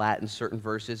out of Latin certain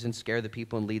verses and scare the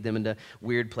people and lead them into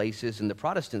weird places. And the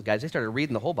Protestant guys, they started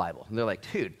reading the whole Bible. And they're like,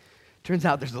 dude, turns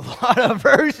out there's a lot of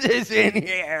verses in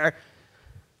here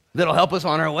that'll help us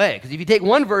on our way. Because if you take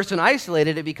one verse and isolate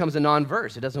it, it becomes a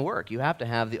non-verse. It doesn't work. You have to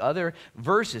have the other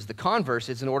verses, the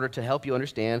converses, in order to help you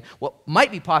understand what might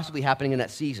be possibly happening in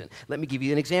that season. Let me give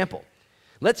you an example.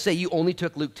 Let's say you only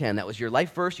took Luke 10. That was your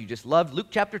life verse. You just loved Luke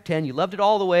chapter 10. You loved it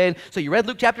all the way. And so you read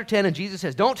Luke chapter 10, and Jesus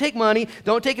says, don't take money,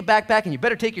 don't take a backpack, and you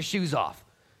better take your shoes off.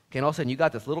 Okay, and all of a sudden you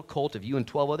got this little cult of you and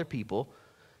 12 other people,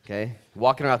 okay,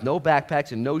 walking around with no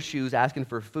backpacks and no shoes asking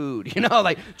for food. You know,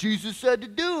 like, Jesus said to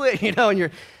do it, you know, and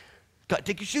you're, got to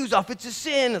take your shoes off. It's a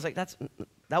sin. It's like,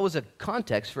 that was a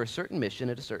context for a certain mission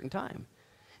at a certain time.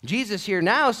 Jesus here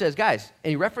now says, guys,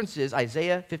 and he references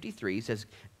Isaiah 53, he says,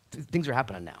 things are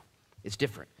happening now. It's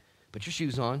different. Put your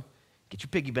shoes on, get your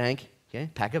piggy bank, okay?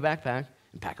 Pack a backpack,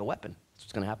 and pack a weapon. That's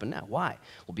what's going to happen now. Why?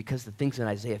 Well, because the things in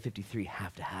Isaiah 53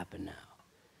 have to happen now.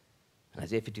 And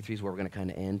Isaiah 53 is where we're going to kind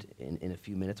of end in a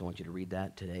few minutes. I want you to read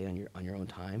that today on your own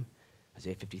time.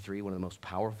 Isaiah 53, one of the most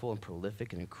powerful and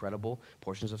prolific and incredible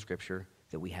portions of Scripture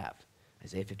that we have.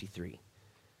 Isaiah 53.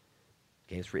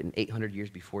 Okay, it's written 800 years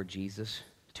before Jesus,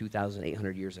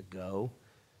 2,800 years ago,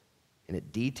 and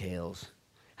it details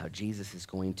how Jesus is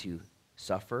going to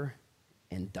suffer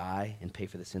and die and pay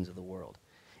for the sins of the world.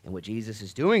 And what Jesus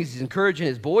is doing is he's encouraging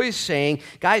his boys, saying,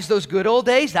 guys, those good old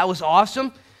days, that was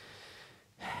awesome.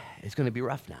 It's going to be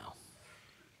rough now.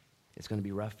 It's going to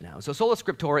be rough now. So sola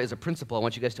scriptura is a principle I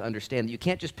want you guys to understand that you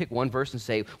can't just pick one verse and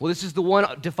say, well, this is the one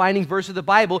defining verse of the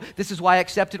Bible. This is why I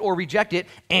accept it or reject it.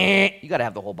 You got to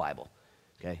have the whole Bible,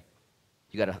 okay?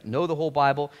 You got to know the whole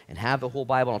Bible and have the whole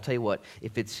Bible. And I'll tell you what,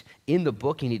 if it's in the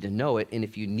book, you need to know it. And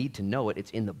if you need to know it,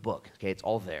 it's in the book. Okay, it's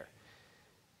all there.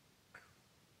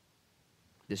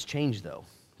 This change, though,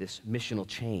 this missional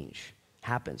change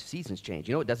happens. Seasons change.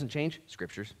 You know what doesn't change?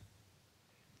 Scriptures.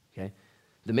 Okay?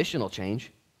 The missional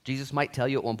change, Jesus might tell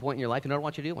you at one point in your life, you know what I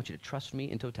want you to do? I want you to trust me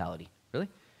in totality. Really?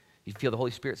 You feel the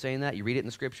Holy Spirit saying that? You read it in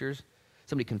the Scriptures?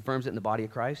 Somebody confirms it in the body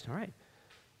of Christ? All right.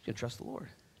 You're going to trust the Lord.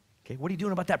 Okay, what are you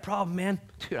doing about that problem, man?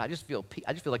 Dude, I just feel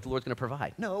like the Lord's going to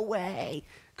provide. No way.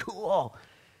 Cool.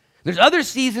 There's other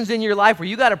seasons in your life where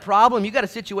you got a problem, you got a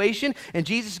situation, and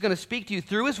Jesus is going to speak to you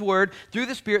through his word, through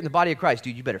the Spirit in the body of Christ.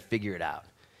 Dude, you better figure it out.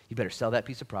 You better sell that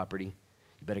piece of property.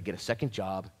 You better get a second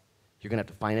job. You're going to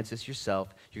have to finance this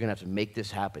yourself. You're going to have to make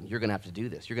this happen. You're going to have to do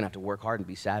this. You're going to have to work hard and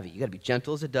be savvy. You got to be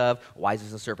gentle as a dove, wise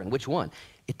as a serpent. Which one?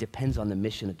 It depends on the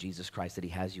mission of Jesus Christ that he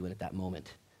has you in at that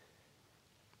moment.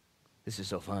 This is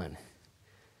so fun.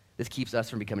 This keeps us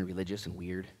from becoming religious and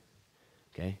weird,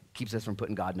 okay? Keeps us from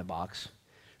putting God in a box.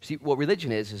 See, what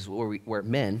religion is where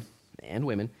men and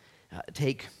women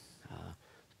take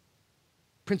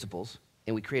principles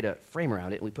and we create a frame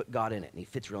around it and we put God in it and he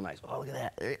fits real nice. Oh, look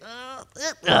at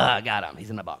that. Got him.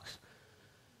 He's in the box.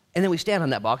 And then we stand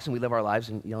on that box and we live our lives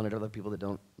and yelling at other people that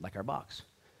don't like our box.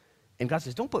 And God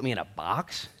says, don't put me in a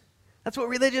box. That's what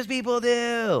religious people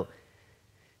do.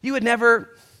 You would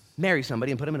never marry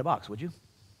somebody and put them in a box, would you?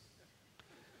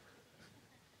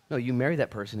 No, you marry that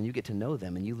person and you get to know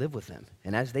them and you live with them.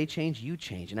 And as they change, you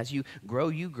change. And as you grow,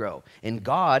 you grow. And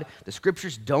God, the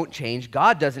scriptures don't change.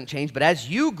 God doesn't change. But as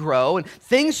you grow and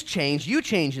things change, you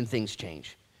change and things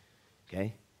change.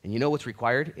 Okay? And you know what's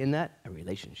required in that? A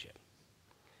relationship.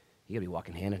 You got to be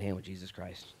walking hand in hand with Jesus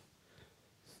Christ.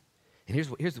 And here's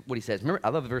what he says. Remember, I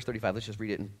love verse 35. Let's just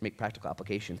read it and make practical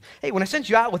application. Hey, when I sent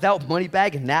you out without money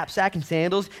bag and knapsack and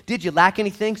sandals, did you lack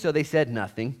anything? So they said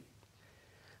nothing.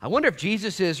 I wonder if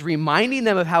Jesus is reminding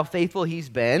them of how faithful he's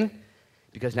been,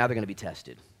 because now they're going to be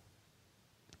tested.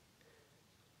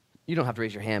 You don't have to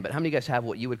raise your hand, but how many of you guys have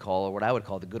what you would call, or what I would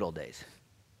call, the good old days?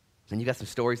 And you got some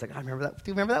stories like, I remember that.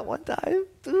 Do you remember that one time?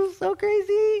 It was so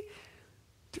crazy.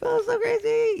 It was so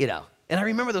crazy. You know, and I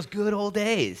remember those good old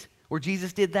days where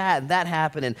Jesus did that, and that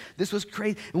happened, and this was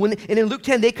crazy. And in Luke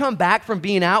 10, they come back from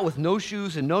being out with no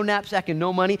shoes and no knapsack and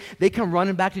no money. They come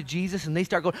running back to Jesus, and they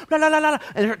start going, la, la, la, la,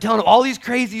 and they're telling him all these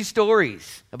crazy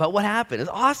stories about what happened.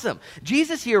 It's awesome.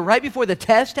 Jesus here, right before the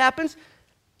test happens,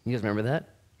 you guys remember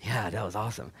that? Yeah, that was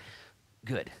awesome.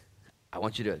 Good. I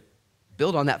want you to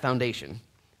build on that foundation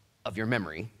of your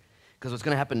memory, because what's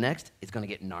going to happen next is going to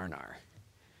get nar-nar,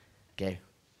 okay?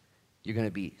 You're going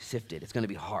to be sifted. It's going to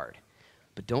be hard.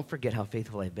 But don't forget how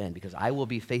faithful I've been, because I will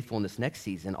be faithful in this next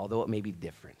season, although it may be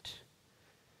different.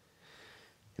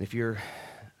 And if you're,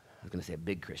 I was going to say a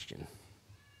big Christian,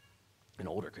 an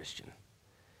older Christian,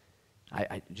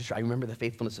 I remember the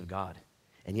faithfulness of God,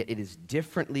 and yet it is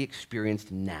differently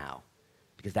experienced now,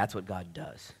 because that's what God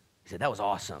does. He said, that was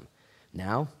awesome.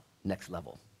 Now, next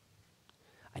level.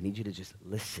 I need you to just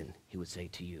listen, he would say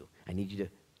to you. I need you to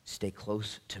stay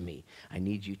close to me. I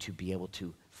need you to be able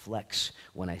to flex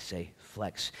when I say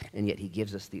flex. And yet he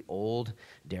gives us the old,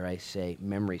 dare I say,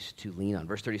 memories to lean on.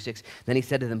 Verse 36, then he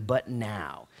said to them, but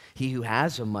now, he who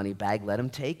has a money bag, let him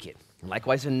take it. And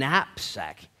likewise a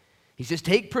knapsack. He says,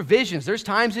 take provisions. There's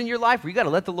times in your life where you got to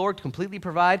let the Lord completely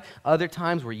provide. Other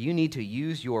times where you need to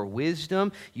use your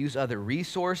wisdom, use other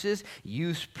resources,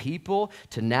 use people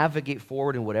to navigate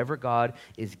forward in whatever God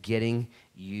is getting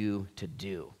you to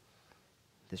do.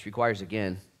 This requires,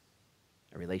 again,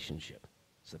 a relationship.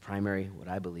 It's the primary, what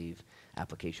I believe,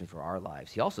 application for our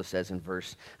lives. He also says in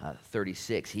verse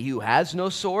 36, he who has no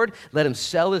sword, let him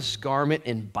sell his garment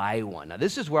and buy one. Now,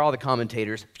 this is where all the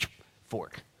commentators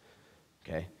fork,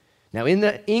 okay? Now, in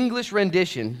the English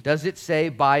rendition, does it say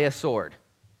buy a sword?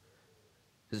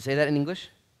 Does it say that in English?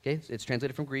 Okay, it's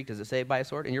translated from Greek. Does it say buy a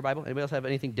sword in your Bible? Anybody else have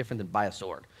anything different than buy a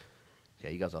sword?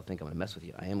 Okay, you guys all think I'm going to mess with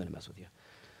you. I am going to mess with you.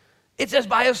 It says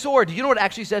buy a sword. Do you know what it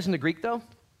actually says in the Greek, though?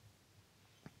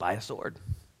 Buy a sword.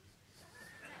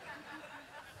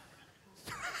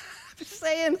 Just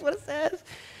saying, that's what it says.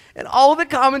 And all of the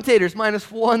commentators,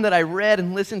 minus one that I read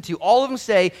and listened to, all of them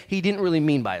say he didn't really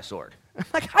mean buy a sword. I'm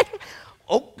like,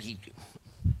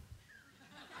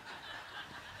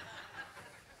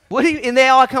 and they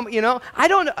all come, you know, I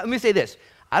don't know. Let me say this.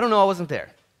 I don't know. I wasn't there.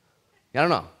 I don't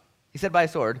know. He said buy a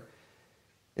sword.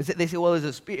 And they say, well,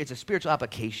 it's a spiritual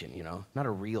application, you know, not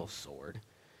a real sword.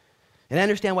 And I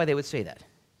understand why they would say that,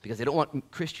 because they don't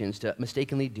want Christians to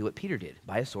mistakenly do what Peter did,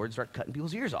 buy a sword and start cutting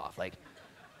people's ears off. Like,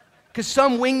 because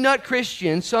some wingnut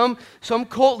Christian, some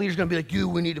cult leader's going to be like, dude,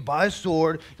 we need to buy a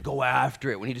sword, go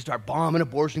after it. We need to start bombing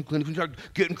abortion clinics. We need to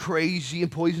start getting crazy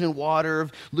and poisoning water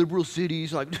of liberal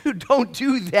cities. Like, dude, don't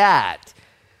do that.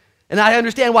 And I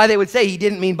understand why they would say he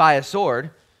didn't mean buy a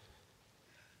sword.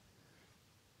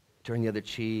 Turn the other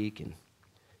cheek and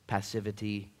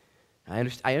passivity. I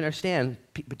understand,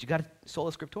 but you got to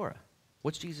sola scriptura.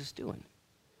 What's Jesus doing?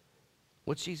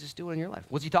 What's Jesus doing in your life?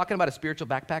 Was he talking about a spiritual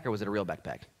backpack, or was it a real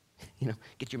backpack? You know,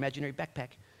 get your imaginary backpack,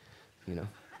 you know,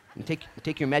 and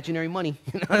take your imaginary money.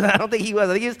 You know, I don't think he was.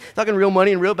 I think he was talking real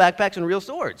money and real backpacks and real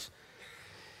swords.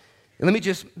 And let me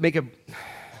just make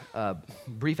a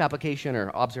brief application or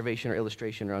observation or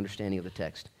illustration or understanding of the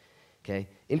text, okay?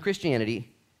 In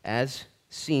Christianity, as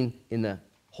seen in the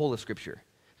whole of Scripture,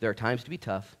 there are times to be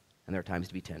tough and there are times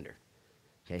to be tender,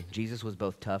 okay? Jesus was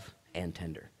both tough and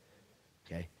tender,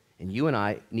 okay? And you and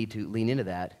I need to lean into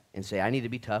that and say, I need to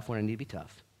be tough when I need to be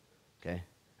tough. Okay?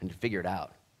 I need to figure it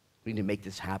out. We need to make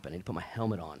this happen. I need to put my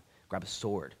helmet on, grab a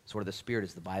sword. Sword of the Spirit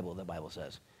is the Bible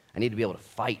says. I need to be able to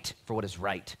fight for what is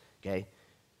right, okay?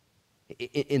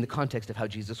 In the context of how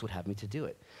Jesus would have me to do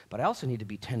it. But I also need to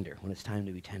be tender when it's time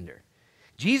to be tender.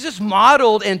 Jesus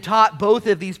modeled and taught both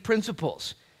of these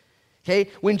principles, okay?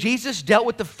 When Jesus dealt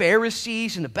with the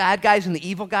Pharisees and the bad guys and the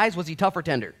evil guys, was he tough or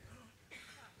tender?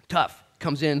 Tough.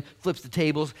 Comes in, flips the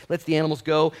tables, lets the animals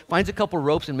go, finds a couple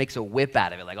ropes and makes a whip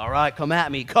out of it. Like, all right, come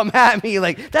at me.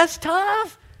 Like, that's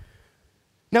tough.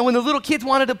 Now, when the little kids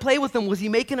wanted to play with him, was he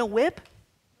making a whip?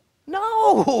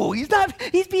 No, he's not.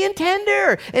 He's being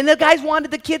tender. And the guys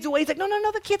wanted the kids away. He's like,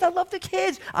 no, the kids. I love the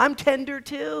kids. I'm tender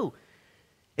too.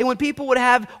 And when people would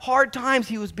have hard times,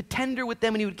 he was tender with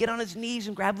them, and he would get on his knees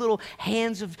and grab little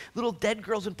hands of little dead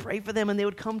girls and pray for them, and they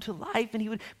would come to life, and he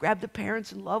would grab the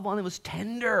parents and love on them. It was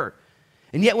tender.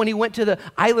 And yet when he went to the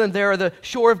island there, or the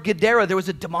shore of Gadara, there was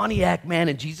a demoniac man,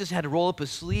 and Jesus had to roll up his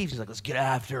sleeves. He's like, let's get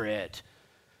after it.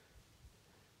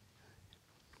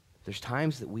 There's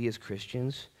times that we as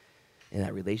Christians in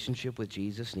that relationship with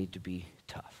Jesus need to be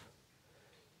tough.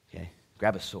 Okay?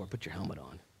 Grab a sword, put your helmet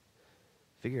on.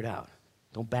 Figure it out.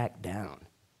 Don't back down.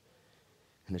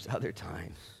 And there's other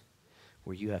times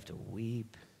where you have to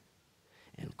weep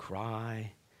and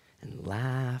cry and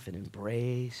laugh and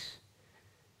embrace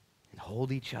and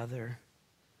hold each other.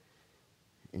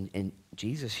 And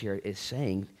Jesus here is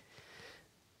saying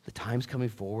the times coming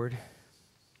forward,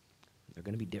 they're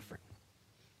going to be different.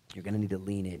 You're going to need to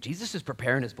lean in. Jesus is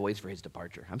preparing his boys for his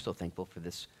departure. I'm so thankful for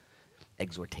this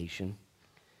exhortation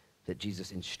that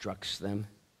Jesus instructs them.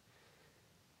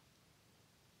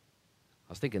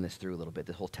 I was thinking this through a little bit,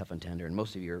 this whole tough and tender, and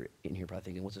most of you are in here probably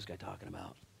thinking, what's this guy talking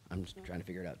about? I'm just trying to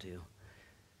figure it out too.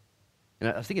 And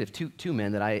I was thinking of two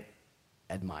men that I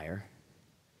admire.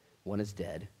 One is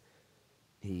dead.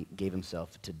 He gave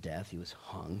himself to death. He was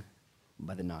hung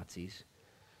by the Nazis.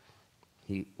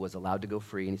 He was allowed to go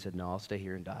free, and he said, no, I'll stay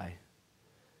here and die.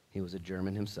 He was a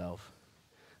German himself,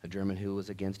 a German who was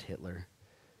against Hitler.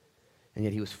 And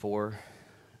yet he was for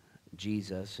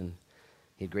Jesus, and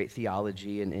he had great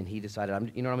theology, and he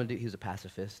decided, you know what I'm going to do? He was a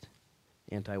pacifist,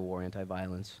 anti-war,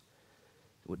 anti-violence,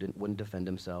 wouldn't defend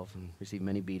himself, and received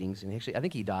many beatings. And actually, I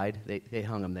think he died. They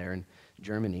hung him there in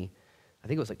Germany. I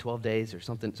think it was like 12 days or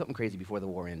something crazy before the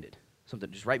war ended, something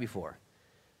just right before.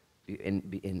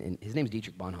 And his name's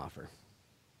Dietrich Bonhoeffer.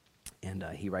 And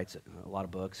he writes a lot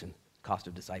of books and Cost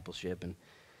of Discipleship, and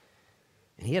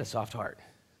he had a soft heart.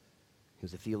 He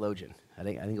was a theologian. I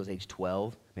think it was age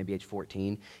 12, maybe age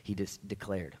 14. He just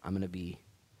declared, I'm going to be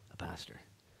a pastor.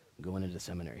 I'm going into the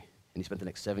seminary. And he spent the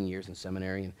next 7 years in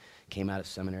seminary and came out of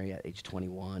seminary at age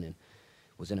 21 and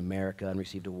was in America and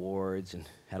received awards and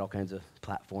had all kinds of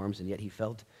platforms. And yet he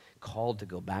felt called to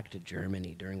go back to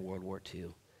Germany during World War II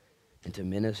and to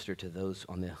minister to those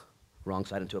on the wrong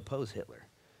side and to oppose Hitler,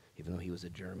 even though he was a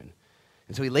German.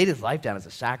 And so he laid his life down as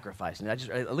a sacrifice. And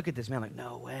I look at this man like,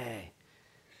 no way.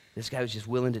 This guy was just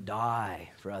willing to die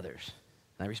for others.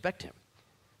 And I respect him.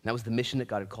 And that was the mission that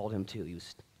God had called him to. He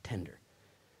was tender.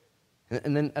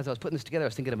 And then as I was putting this together, I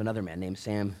was thinking of another man named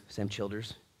Sam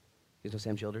Childers. You guys know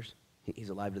Sam Childers? He's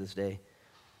alive to this day.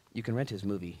 You can rent his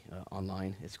movie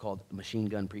online. It's called Machine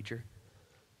Gun Preacher.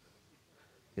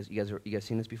 You guys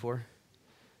seen this before?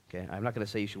 Okay, I'm not going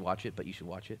to say you should watch it, but you should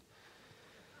watch it.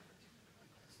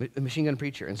 A Machine Gun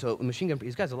Preacher. And so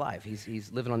this guy's alive.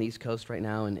 He's living on the East Coast right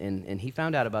now, and he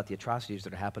found out about the atrocities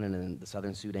that are happening in the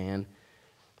southern Sudan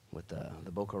with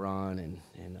the Boko Haram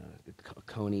and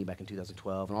Coney back in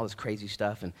 2012 and all this crazy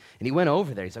stuff. And he went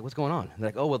over there. He's like, what's going on? And they're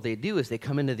like, oh, what they do is they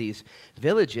come into these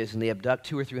villages and they abduct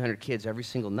 200 or 300 kids every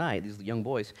single night, these young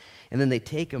boys, and then they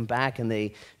take them back and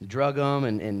they drug them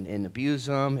and abuse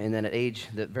them, and then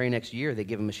the very next year they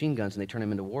give them machine guns and they turn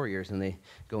them into warriors and they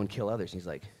go and kill others. And he's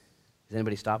like, is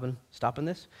anybody stopping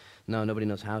this? No, nobody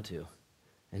knows how to.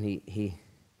 And he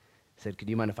said, could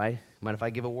you mind if I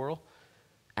give a whirl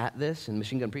at this? And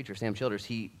Machine Gun Preacher, Sam Childers,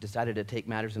 he decided to take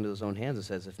matters into his own hands and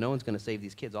says, if no one's going to save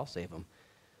these kids, I'll save them.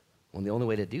 Well, the only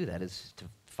way to do that is to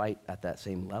fight at that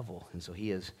same level. And so he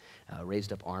has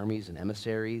raised up armies and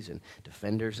emissaries and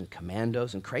defenders and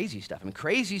commandos and crazy stuff. I mean,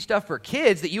 crazy stuff for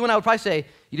kids that you and I would probably say,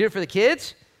 you did it for the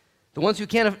kids? The ones who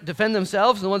can't defend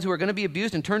themselves, and the ones who are going to be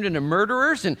abused and turned into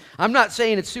murderers. And I'm not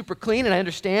saying it's super clean, and I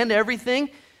understand everything.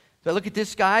 But look at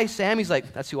this guy, Sam. He's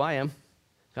like, that's who I am.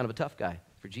 Kind of a tough guy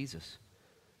for Jesus.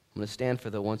 I'm going to stand for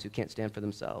the ones who can't stand for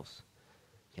themselves.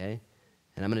 Okay?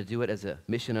 And I'm going to do it as a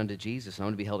mission unto Jesus. And I'm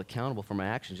going to be held accountable for my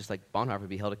actions, just like Bonhoeffer would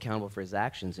be held accountable for his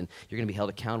actions. And you're going to be held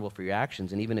accountable for your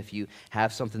actions. And even if you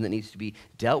have something that needs to be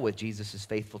dealt with, Jesus is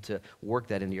faithful to work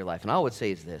that into your life. And all I would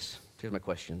say is this. Here's my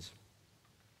questions.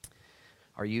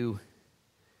 Are you,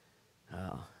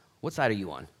 what side are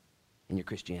you on in your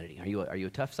Christianity? Are you a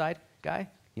tough side guy?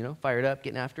 You know, fired up,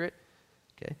 getting after it?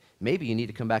 Okay. Maybe you need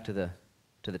to come back to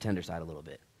the tender side a little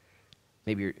bit.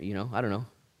 Maybe you're, I don't know.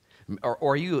 Or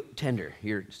are you tender?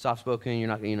 You're soft-spoken, you're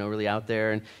not, really out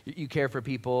there, and you care for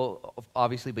people,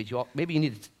 obviously, but maybe you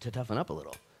need to toughen up a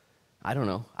little. I don't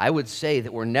know. I would say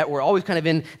that we're always kind of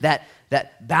in that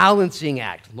balancing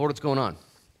act. Lord, what's going on?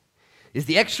 Is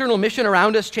the external mission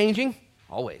around us changing?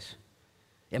 Always.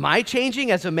 Am I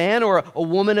changing as a man or a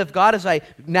woman of God as I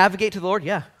navigate to the Lord?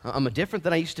 Yeah, I'm different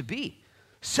than I used to be.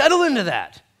 Settle into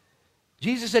that.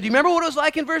 Jesus said, do you remember what it was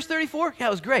like in verse 34? Yeah,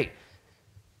 it was great.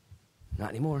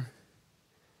 Not anymore.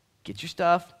 Get your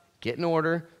stuff, get in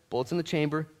order, bullets in the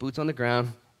chamber, boots on the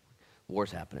ground.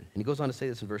 War's happening. And he goes on to say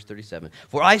this in verse 37.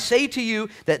 For I say to you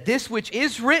that this which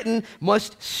is written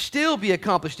must still be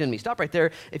accomplished in me. Stop right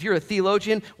there. If you're a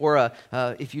theologian or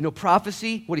if you know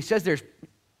prophecy, what he says there is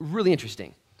really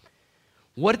interesting.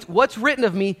 What's written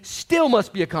of me still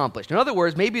must be accomplished. In other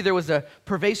words, maybe there was a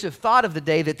pervasive thought of the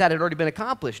day that had already been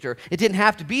accomplished, or it didn't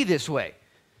have to be this way.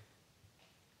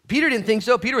 Peter didn't think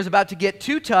so. Peter was about to get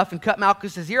too tough and cut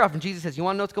Malchus' ear off, and Jesus says, you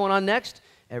want to know what's going on next?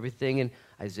 Everything in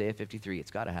Isaiah 53,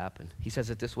 it's got to happen. He says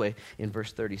it this way in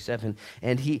verse 37,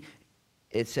 and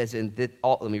it says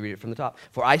let me read it from the top.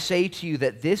 For I say to you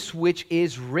that this which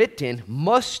is written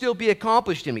must still be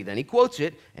accomplished in me. Then he quotes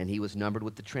it, and he was numbered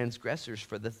with the transgressors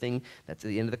for the thing, that's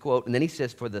the end of the quote. And then he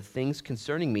says, for the things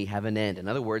concerning me have an end. In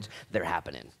other words, they're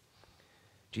happening.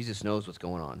 Jesus knows what's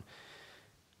going on.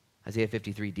 Isaiah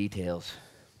 53 details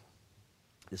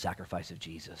the sacrifice of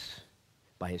Jesus.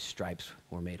 By his stripes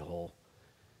we're made whole.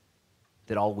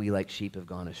 That all we like sheep have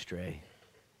gone astray,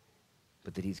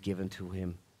 but that he's given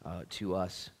to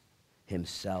us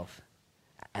himself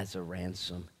as a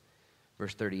ransom.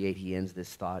 Verse 38, he ends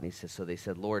this thought, and he says, so they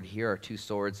said, Lord, here are 2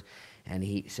 swords. And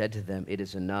he said to them, it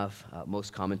is enough.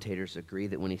 Most commentators agree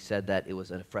that when he said that, it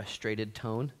was a frustrated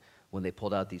tone when they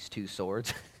pulled out these 2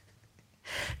 swords.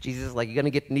 Jesus is like, you're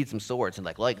going to need some swords. And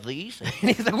like these?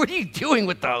 And he's like, what are you doing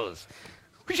with those?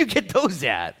 Where'd you get those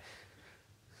at?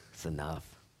 It's enough.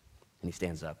 And he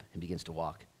stands up and begins to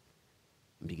walk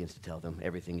and begins to tell them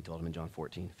everything he told them in John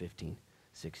 14, 15,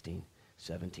 16,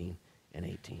 17, and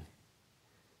 18.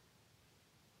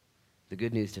 The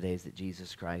good news today is that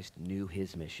Jesus Christ knew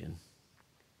his mission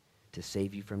to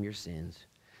save you from your sins,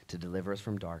 to deliver us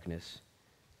from darkness,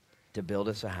 to build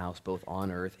us a house both on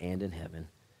earth and in heaven.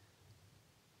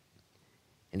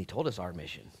 And he told us our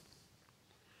mission,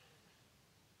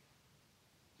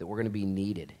 that we're going to be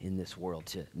needed in this world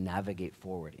to navigate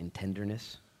forward in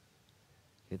tenderness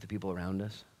with the people around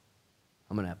us.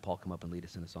 I'm going to have Paul come up and lead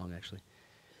us in a song, actually.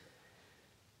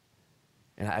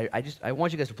 And I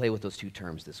want you guys to play with those 2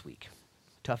 terms this week,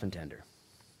 tough and tender.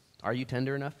 Are you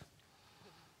tender enough?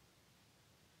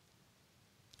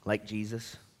 Like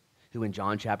Jesus, who in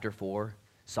John chapter 4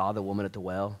 saw the woman at the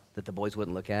well that the boys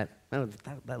wouldn't look at.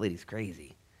 That lady's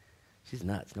crazy. She's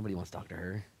nuts. Nobody wants to talk to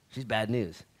her. She's bad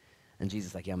news. And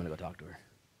Jesus is like, yeah, I'm going to go talk to her.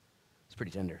 It's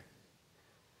pretty tender.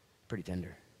 Pretty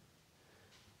tender.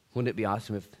 Wouldn't it be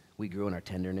awesome if we grew in our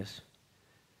tenderness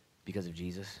because of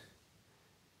Jesus?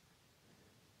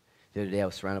 The other day I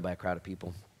was surrounded by a crowd of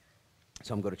people.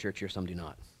 Some go to church here, some do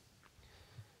not.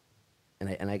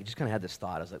 And I just kind of had this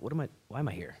thought. I was like, why am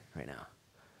I here right now?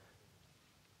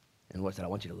 And Lord said, I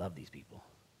want you to love these people.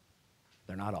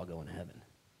 They're not all going to heaven.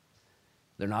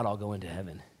 They're not all going to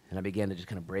heaven. And I began to just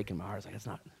kind of break in my heart. I was like,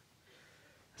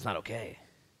 that's not okay.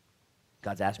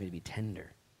 God's asked me to be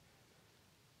tender.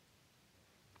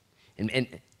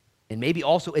 And maybe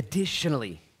also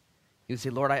additionally, you would say,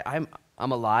 Lord, I'm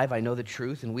alive. I know the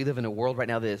truth. And we live in a world right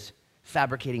now that is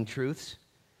fabricating truths,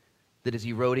 that is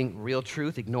eroding real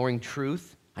truth, ignoring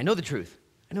truth. I know the truth.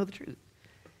 I know the truth.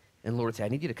 And Lord would say, I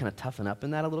need you to kind of toughen up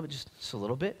in that a little bit, just a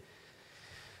little bit.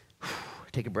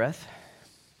 Take a breath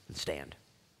and stand.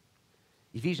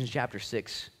 Ephesians chapter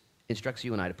 6 instructs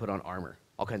you and I to put on armor,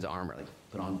 all kinds of armor, like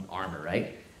put on armor,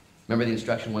 right? Remember the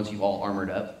instruction once you've all armored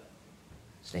up?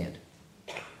 Stand.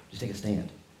 Just take a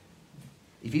stand.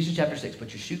 Ephesians chapter 6, put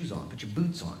your shoes on, put your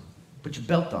boots on, put your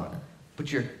belt on,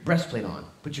 put your breastplate on,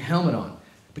 put your helmet on,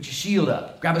 put your shield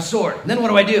up, grab a sword. And then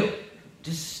what do?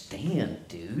 Just stand,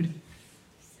 dude.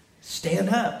 Stand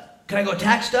up. Can I go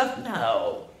attack stuff?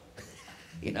 No.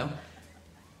 You know?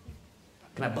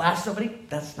 Can I blast somebody?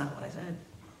 That's not what I said.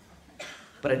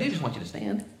 But I do just want you to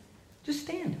stand. Just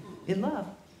stand in love,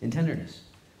 in tenderness.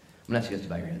 I'm going to ask you guys to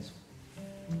bow your heads.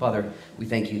 Father, we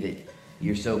thank you that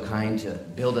you're so kind to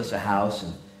build us a house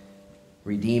and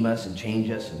redeem us and change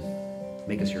us and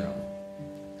make us your own.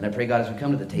 And I pray, God, as we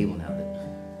come to the table now,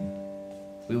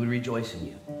 that we would rejoice in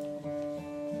you,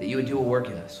 that you would do a work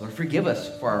in us. Lord, forgive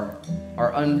us for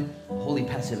our unholy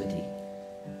passivity.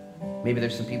 Maybe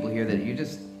there's some people here that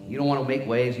you don't want to make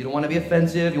waves, you don't want to be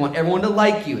offensive, you want everyone to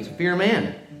like you. It's a fear of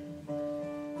man.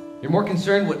 You're more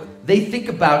concerned what they think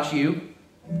about you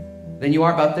than you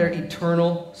are about their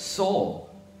eternal soul.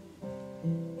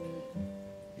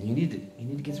 And you need to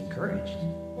get some courage.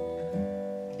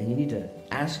 And you need to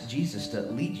ask Jesus to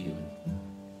lead you,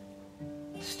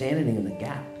 standing in the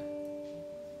gap.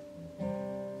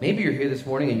 Maybe you're here this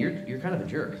morning and you're kind of a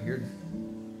jerk.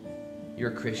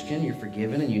 You're a Christian, you're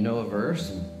forgiven, and you know a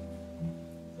verse, and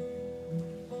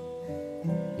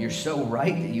you're so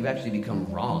right that you've actually become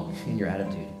wrong in your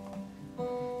attitude.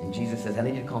 And Jesus says, I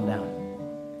need you to calm down.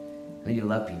 I need you to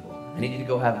love people. I need you to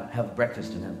go have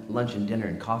breakfast and have lunch and dinner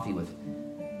and coffee with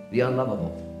the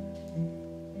unlovable,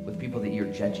 with people that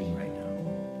you're judging right now.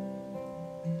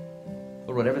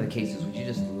 Lord, whatever the case is, would you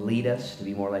just lead us to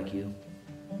be more like you?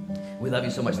 We love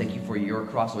you so much. Thank you for your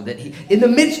cross, Lord, that in the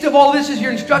midst of all this, as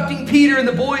you're instructing Peter and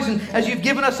the boys, and as you've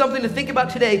given us something to think about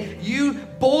today, you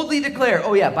boldly declare,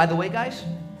 oh yeah, by the way, guys,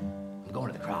 I'm going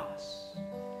to the cross.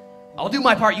 I'll do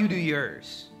my part, you do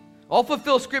yours. I'll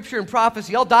fulfill scripture and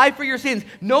prophecy. I'll die for your sins.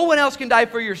 No one else can die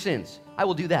for your sins. I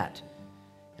will do that.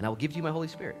 And I will give you my Holy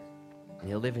Spirit, and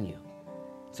he'll live in you.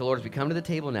 So, Lord, as we come to the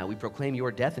table now, we proclaim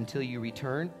your death until you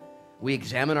return. We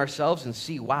examine ourselves and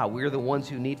see, wow, we're the ones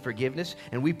who need forgiveness,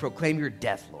 and we proclaim your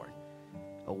death, Lord,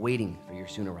 awaiting for your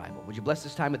soon arrival. Would you bless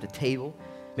this time at the table?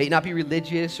 May it not be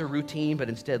religious or routine, but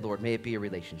instead, Lord, may it be a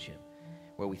relationship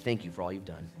where we thank you for all you've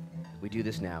done. We do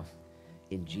this now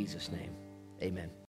in Jesus' name. Amen.